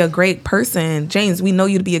you to be a great person. James, we know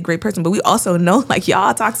you to be a great person, but we also know, like, y'all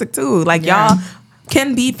are toxic too. Like, y'all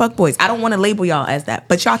can be fuckboys. I don't want to label y'all as that,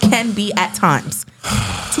 but y'all can be at times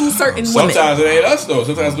to certain women. Sometimes it ain't us though.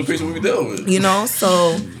 Sometimes the people we deal with. You know,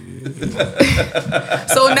 so. So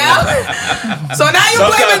now you're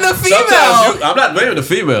blaming the female. I'm not blaming the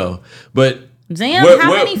female, but Damn,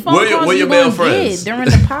 how many phone calls where you your male gonna friends? get during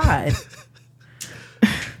the pod?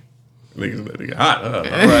 Niggas hot, huh? All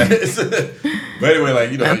right. But anyway,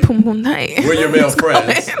 like, you know, Boom, boom, night. where your male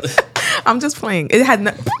friends? I'm just playing. It had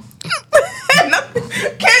no.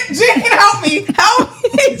 Can't Gene help me? Help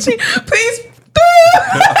me, Gene, please.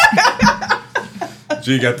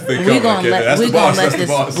 G got the thing We're coming. gonna That's the boss. That's the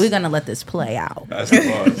boss. We're gonna let this play out. That's the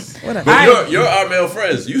boss. Whatever. But you're our male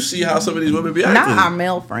friends. You see how some of these women be acting. Not our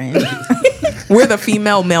male friends. We're the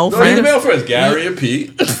female male No, friends. the male friends, Gary and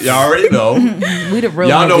Pete. Y'all already know. We the real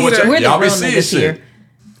Y'all know niggas. what We're the y'all be real seeing niggas shit. here.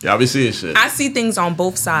 Yeah, I be seeing shit. I see things on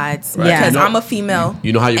both sides Right. because You know- I'm a female.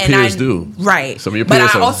 You know how your and peers do. Right. Some of your But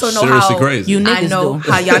peers I are also know seriously how crazy. You I niggas know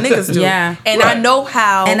do. how y'all niggas do. Yeah. And I know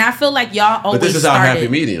how. And I feel like y'all always But this is our started. happy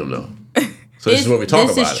medium, though. So this is what we talk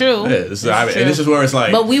about. This is true. Yeah, this is, This is and this is where it's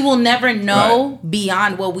like. But we will never know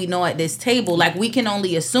beyond what we know at this table. Like we can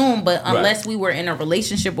only assume, but unless we were in a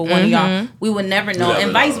relationship with one of y'all, we would never know, never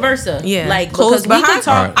and vice know. versa. Yeah, like close because we can behind.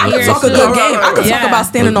 talk. I could here talk a too. good game. I could talk Yeah. about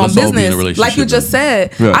standing Let's on all be in a business, like you relationship just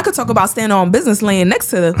said. Yeah. I could talk about standing on business, laying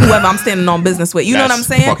next to whoever I'm standing on business with. You know what I'm That's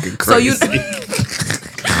saying? fucking So you.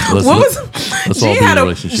 Let's What was let's all be in a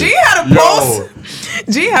relationship. G had a post.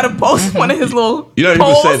 G had a post one of his little You know,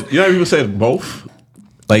 posts. people said both.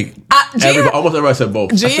 Like G had- almost everybody said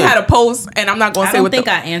both. G had a post, and I'm not going to I say don't what think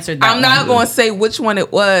the, I answered that. I'm not one. going to say which one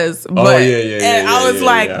it was, but and I was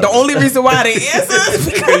like, the only reason why they answered is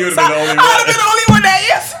because You would've been the only one. I would have been the only one that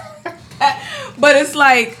answered. But it's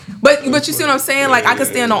like, but you see what I'm saying? Like I could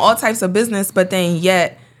stand on all types of business, but then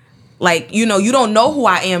yet. Like, you know, you don't know who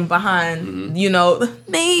I am behind, you know,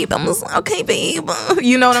 babe, I'm just, okay, babe.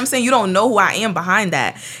 You know what I'm saying? You don't know who I am behind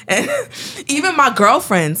that. And even my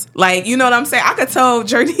girlfriends, like, you know what I'm saying? I could tell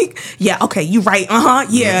Gernique, yeah, okay, you right,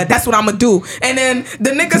 yeah, that's what I'm gonna do. And then the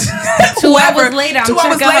niggas, 2 hours later, I'm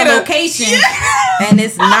checking her location, and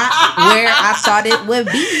it's not where I thought it would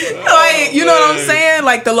be. like, you know what I'm saying?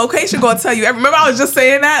 Like, the location gonna tell you. Remember I was just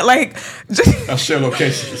saying that? Like, Our share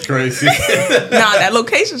location is crazy. that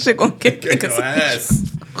location shit gonna get Get your ass.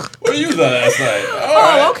 Where you was at last night?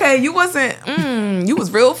 Oh, okay. You wasn't. You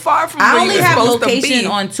was real far from. I where only you was have supposed location to be.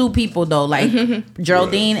 on 2 people though, like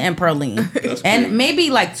Geraldine and Pearline, and maybe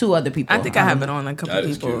like 2 other people. I think I have it on a couple That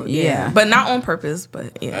is people. cute. Yeah. But not on purpose.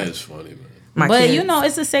 But yeah, That is funny, man. my But kids. you know,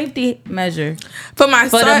 it's a safety measure. for my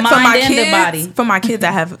for the son, for mind my and the kids, body. for my kids,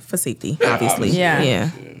 I have it for safety, obviously. Yeah. yeah.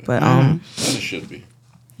 But That it should be.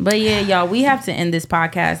 But yeah, y'all, we have to end this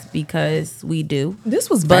podcast because we do. this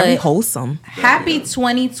was very But- wholesome. Happy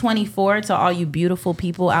 2024 to all you beautiful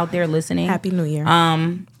people out there listening. Happy New Year.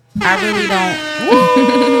 I really don't.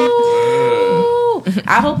 Woo!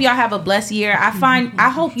 I hope y'all have a blessed year. I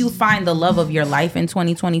hope you find the love of your life in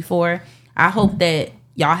 2024. I hope that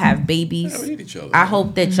y'all have babies. Yeah, we need each other. I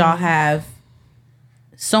hope that y'all have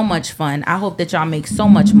so much fun. I hope that y'all make so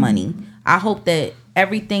much money. I hope that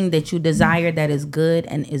everything that you desire that is good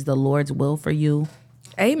and is the Lord's will for you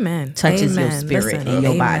Amen. touches your Amen. spirit Listen, and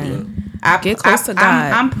your amen. body. Get close to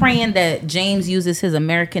God. I'm praying that James uses his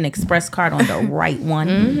American Express card on the right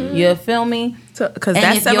one. You feel me? Because And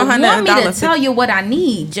that's if you want me to $700. tell you what I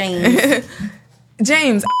need, James,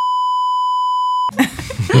 James,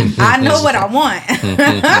 I know what I want.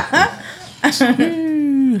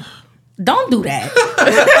 Don't do that.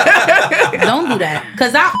 Don't do that,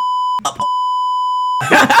 cause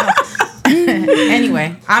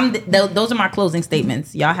anyway, those are my closing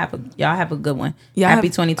statements. Y'all have a good one. Happy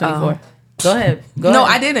 2024. Go ahead. Go no,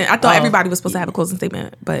 ahead. I didn't. I thought everybody was supposed to have a closing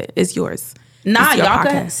statement, but it's yours. Nah, It's your y'all podcast.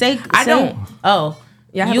 can say. I don't. Oh,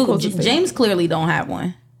 Yeah, I have a closing statement. James clearly don't have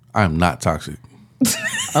one. I am not toxic.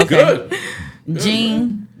 Okay, Good.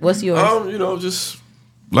 Gene, what's yours? You know, just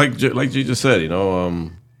like G just said, you know,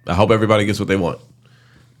 I hope everybody gets what they want.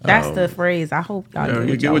 That's the phrase. I hope y'all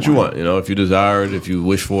You get what you want. You know, if you desire it, if you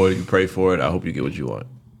wish for it, if you pray for it, I hope you get what you want.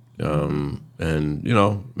 And you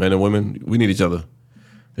know, men and women, we need each other.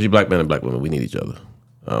 Especially black men and black women, we need each other.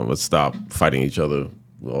 Let's stop fighting each other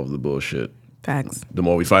over the bullshit. Facts. The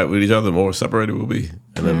more we fight with each other, the more separated we'll be.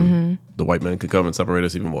 And then the white men could come and separate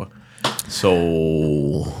us even more.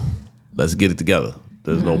 So let's get it together.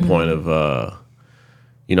 There's no point of,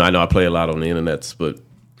 you know I play a lot on the internets, but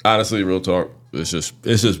honestly, real talk, it's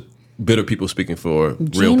just bitter people speaking for real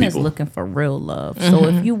Gene is people. looking for real love. So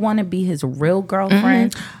if you want to be his real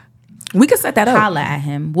girlfriend, We can set that up. holla at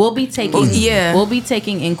him. We'll be taking we'll be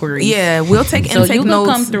taking inquiries. Yeah, we'll take So intake you can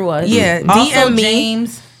notes. come through us. Yeah, Also, DM me.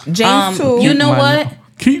 James, too. you know what?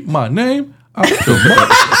 Keep my name out your mouth.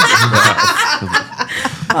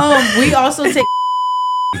 We also take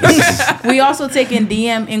we also taking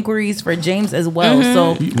DM inquiries for James as well.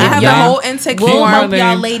 So I have a y'all- whole intake we'll form. help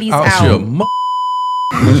y'all ladies Your out.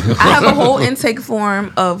 I have a whole intake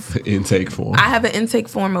form of. Intake form. I have an intake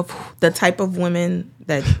form of the type of women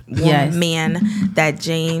that Yes. man that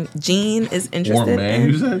Gene is interested Or man,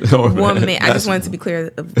 you in. said? One man. I just wanted to be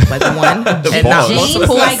clear of like one and not James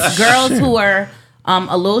multiple. likes girls who are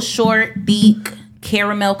a little short, thick,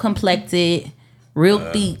 caramel complected, real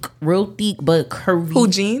thick, but curvy. Who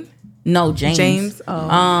Gene? No, James. James.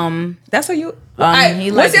 Oh. That's how you. All right,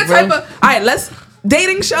 he what's likes your type real- of? All right, let's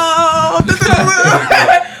dating show.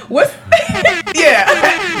 What's?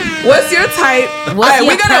 Yeah. What's your type? All right,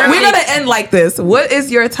 we're gonna end like this. What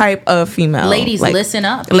is your type of female? Ladies, Like, listen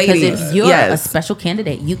up. ladies, Because if you're yes. a special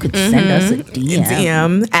candidate, you could send us a DM.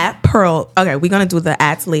 DM at Pearl. Okay, we're gonna do the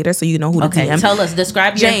ads later, so you know who to Okay, DM. tell us.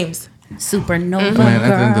 Describe James. your supernova Man, at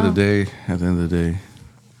the end girl. of the day,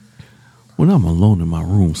 when I'm alone in my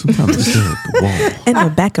room, sometimes I stare at the wall. In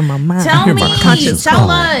the back of my mind, Tell I hear me. my conscience Tell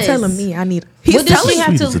calling, us. telling me I need. What He's does telling she you.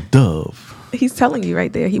 have Sweet to- as a dove. He's telling you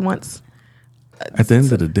right there. He wants. At the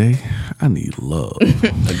end of the day, I need love.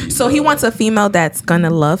 So he wants a female that's gonna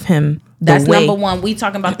love him. That's the way. number one. We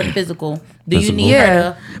talking about the physical. Do you Physical. need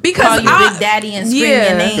her to Because call you I- Big Daddy and scream yeah.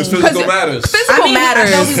 your name? Because physical matters. Physical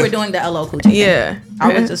matters. I know we were doing the LL Cool J. Yeah.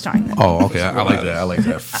 I was just trying to. Oh, okay. I like that. I like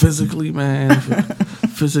that. Physically, man.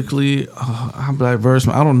 Physically, I'm diverse.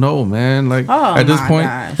 I don't know, man. Like Oh, at this my point,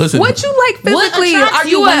 gosh. listen. What you like What physically? attracts Are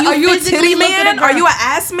you you when you are you a physically titty look at a man? girl? Are you an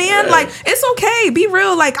ass man? Yeah. Like it's okay. Be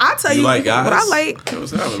real. Like I'll tell you, You like guys? what I like.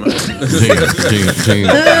 What's happening, man?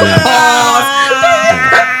 James.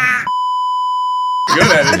 Good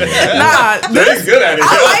at it. Nah, He's good at it.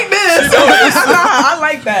 I like this. Nah, I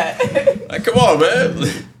like that. Like, come on,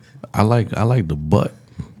 man. I like the butt.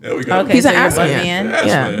 There we go. Okay, He's so an you're a ass butt man. man.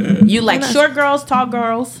 Yeah. Man. You like short girls, tall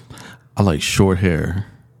girls? I like short hair.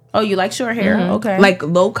 Oh, you like short hair? Okay. Like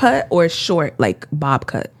low cut or short, like bob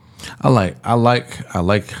cut. I like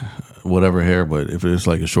whatever hair, but if it's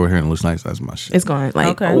like a short hair and it looks nice, that's my shit. It's going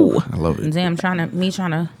like Okay. ooh. I love it. Damn, trying to.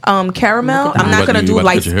 Caramel. Look at I'm that. not gonna You do about to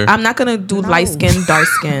light. cut your hair? I'm not gonna do No. light skin, dark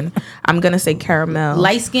skin. I'm gonna say caramel.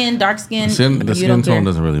 Light skin, dark skin. The you skin don't care. tone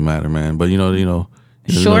doesn't really matter, man. But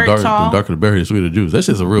Short, tall? the darker the berry, the sweeter the juice. That's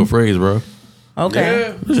just a real phrase, bro. Okay.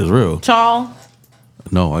 Yeah. This is real. Tall.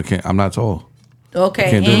 No, I can't. I'm not tall. Okay.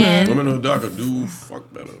 Can't do And Women who are darker do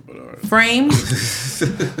fuck better, but all right. frame.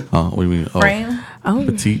 What do you mean? Oh, Frame. Oh,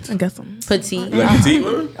 petite. I guess I'm. Petite. You like petite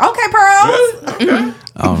women? Okay, pearls. Really? Okay.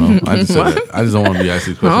 I don't know. I just said that. I just don't want to be asked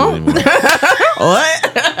these questions anymore.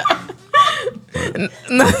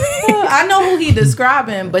 I know who he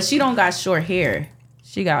describing, but she don't got short hair.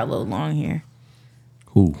 She got a little long hair.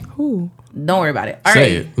 Who? Don't worry about it. All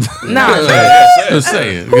Say right. it. No. Just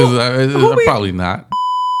say it. Because probably not.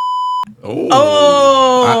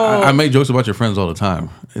 Oh. I make jokes about your friends all the time.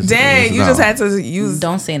 Dang, you just had to use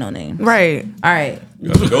Don't say no name. right. All right. You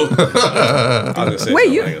have to go. I was gonna say Wait,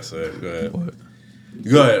 something. you- I ain't gonna say it. Go ahead.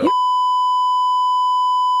 Go ahead.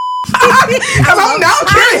 Cause I'm now I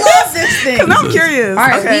curious. love this thing. Cause I'm curious. All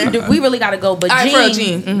right, Okay. we really got to go. But All right,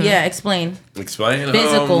 Jean, for a Jean. Mhm. yeah, explain. Explain.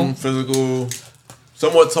 Physical. Physical.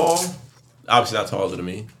 Somewhat tall. Obviously not taller than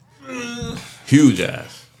me. Huge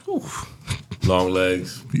ass. Long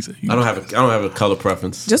legs. He said I don't have a color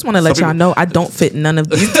preference. Just want to let Some y'all people- know I don't fit none of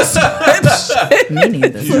these descriptions. Me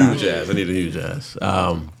neither. Huge ass. I need a huge ass.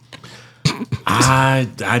 I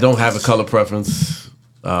don't have a color preference.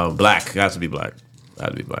 Black. It has to be black. It has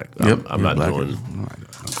to be black. I'm not doing.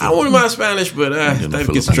 I don't want to mind Spanish, but that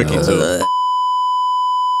gets tricky too.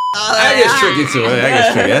 That gets tricky too. That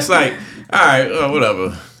gets tricky. That's like, all right,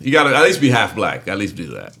 whatever. You gotta at least be half black. At least do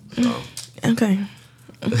that. So. Okay.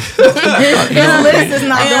 His list is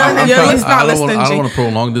not doing it. Yeah, he's not I don't listening. want to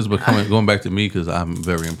prolong this, but going back to me because I'm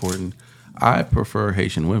very important. I prefer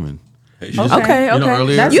Haitian women. Okay. You know,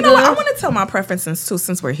 earlier- That's You know what? I good. want to tell my preferences too,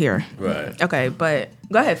 since we're here. Right. Okay, but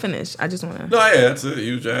go ahead, finish. I just want to. No, yeah, that's it.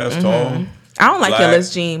 Huge ass, tall. I don't like your Black.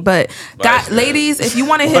 list, Jean, but Black. ladies, if you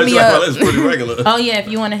want to Well, hit it's me like, up, well, it's pretty regular. Oh yeah, if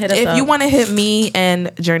you want to hit us up. if you want to hit me and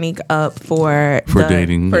Gernique up for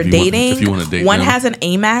dating, if you wanna date one them. has an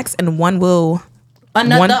Amex and one will.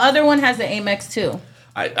 Another, one- the other one has the Amex too.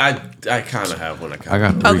 I kind of have one. I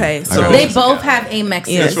got three. Okay, I so got They three. both have Amexes.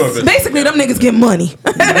 Yes. what it is. Basically, them niggas get money.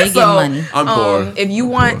 They get So, money. I'm poor. If you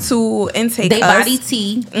want to intake They us, body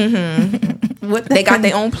tea. What they got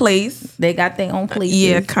their own place. They got their own place.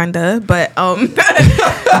 Yeah, kinda. But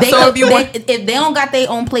They so could, if you want- if they don't got their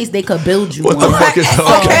own place, they could build you What one. the fuck is okay,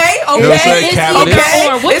 okay? okay, You know what I'm saying? It's Cabinets.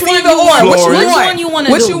 either or. Which it's one either you want? or. What Flooring. you Which want? one you want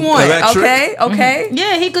to What do? you want? Electric. Okay, okay.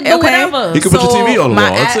 Yeah, he could do Okay. whatever. He could put your TV on the my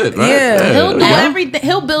wall. That's ad- it, right? yeah. He'll do Yeah. everything.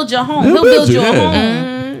 He'll build your home. He'll He'll build build you you, a yeah.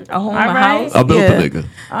 home. A home, All a right. house. I built yeah. the nigga.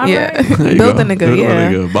 All Yeah, right. There you build go. the nigga. Built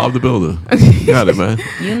Yeah. nigga. Bob the Builder. Got it, man.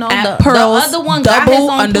 You know, At the Pearls, other one got his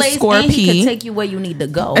double own place, underscore and he P. can take you where you need to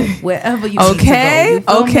go, wherever you Okay, need to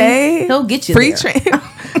go. You feel okay. me? He'll get you Free there. train,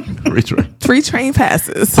 Reach right. free train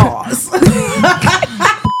passes. Pause.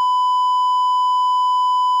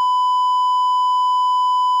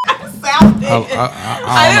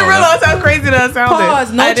 I didn't realize how crazy that sounded.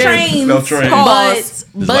 Pause. No I didn't. trains. No trains. Pause.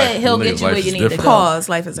 But like- he'll niggas' get you where life you is need to different. go. Pause.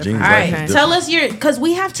 Life is a Jeans All life right. is different. Tell us your, because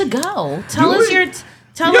we have to go. Tell Do us we? your.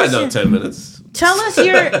 Tell You got us another your. 10 minutes. Tell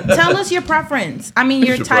us your preference. I mean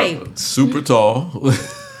your type. Super tall.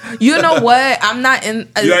 You know what? I'm not in.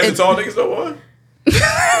 You like the tall niggas no more?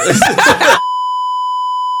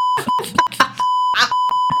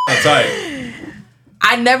 I'm tight.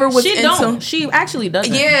 I never was She into. don't. She actually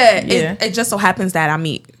doesn't. Yeah. It just so happens that I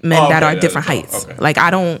meet men that are different heights. Okay. Like I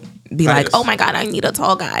don't be like, Heights. oh my god, I need a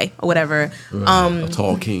tall guy or whatever. A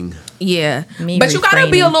tall king. Yeah, Me but you gotta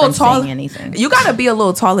be a refraining little from taller. saying anything. You gotta be a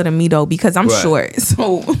little taller than me though, because I'm Right. short.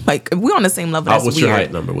 So like, if we're on the same level, that's What's weird. your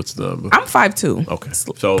height number? What's the number? I'm 5'2". Okay.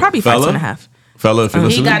 So probably fella? 5'2.5". Fella, if you're He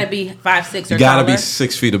listening, got to be 5'6" or you gotta taller, be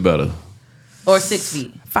 6 feet or better. or 6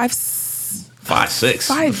 feet. 5'6". Five. What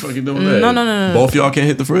the fuck you doing there? No. Both y'all can't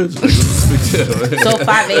hit the fridge. Like, what's the big deal? So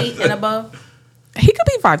 5'8" and above. He could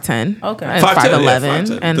be 5'10". Okay. 5'10", 5'11",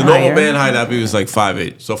 5'10". and the normal higher. man height I believe is like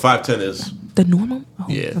 5'8". So 5'10" is The normal. Oh,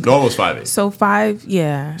 yeah. Normal is 5'8". So 5,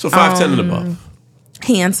 yeah. So 5'10" and above.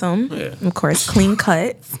 Handsome, Yeah. of course. Clean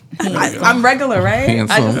cut. I'm regular, right?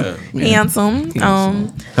 Handsome. Handsome.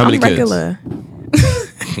 How many I'm regular.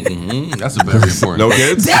 That's a very important. No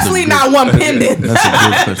kids. Definitely not one pendant. That's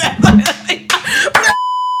a good question.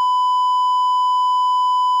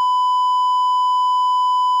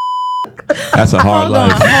 That's a hard Hold on.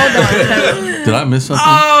 Did I miss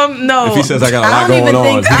something? No. If he says I got a I lot don't even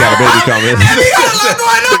going on, think- he got a baby coming.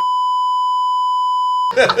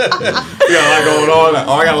 You got a lot going on.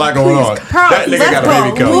 Oh, I got a lot going on. That nigga got a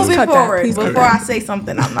baby coming. Moving cut that. forward Please cut before that. I say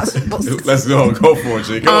something I'm not supposed to. Let's go for it,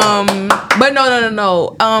 G. Come on. But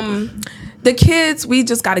no. The kids, we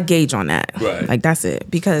just got to gauge on that. Right. Like that's it.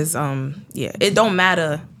 Because yeah, it don't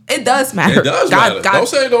matter. It does matter. It does matter. Don't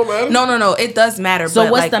say it don't matter. No. It does matter. So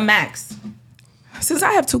but what's like, the max? since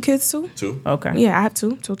I have 2 kids too. 2. Okay. Yeah, I have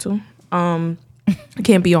two. I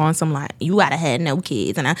can't be on some like you gotta have no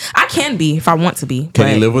kids, and I can be if I want to be. Can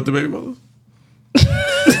but you live with the baby mother?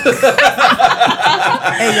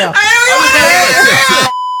 Hey yo.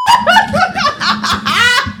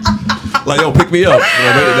 Like, yo, pick me up.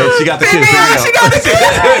 She got the kids. Pick me up. She got the kids. She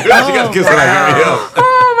got the kids. Like, pick me up.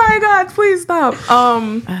 Oh my god, please stop.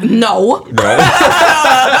 No. No.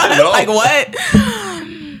 Like what?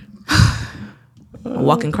 A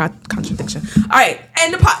walking contradiction. All right,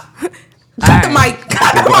 and the pot. Cut the mic.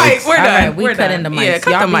 Cut the mic. We're All done. right, we We're cutting done. the mics. Yeah,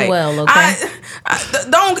 cut Y'all the be mic. well, okay?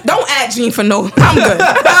 Don't add Gene for no. I'm good.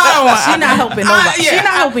 She not helping nobody. She not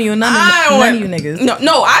helping you. None of you niggas.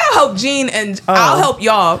 No, I'll help Gene and I'll help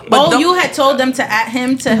y'all. But You had told them to add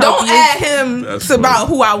him to help don't you. add him That's to about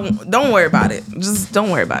who I want. Don't worry about it. Just don't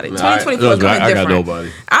worry about it. 2024 coming I different. got nobody.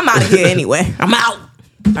 I'm out of here anyway. I'm out.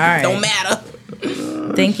 All right. Don't matter.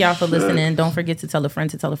 Thank y'all for listening. Don't forget to tell a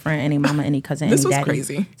friend, any mama, any cousin, This any was daddy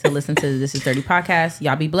crazy. to listen to This Is 30 podcast.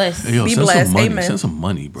 Y'all be blessed. Hey, yo, Be send blessed. some money. Amen. Send some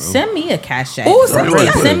money, bro. Send me a cash app. Oh, send me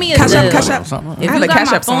Send me a Cash Zelle. App, Cash App. Something. If I have you a got Cash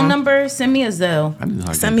my App phone song. number, send me a Zelle. I didn't know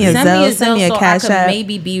how to Send get me a that. Send me a Zelle, send me a so Cash I could App.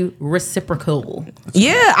 maybe be reciprocal.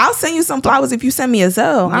 Yeah, I'll send you some flowers if you send me a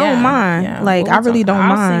Zelle. I Yeah, don't mind. yeah. Like, We'll I really talk. don't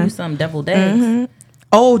I'll send you mind. some deviled eggs.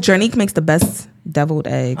 Oh, Gernique makes the best deviled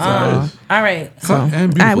eggs. y'all. All right. And All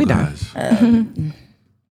right, we beautiful done. guys.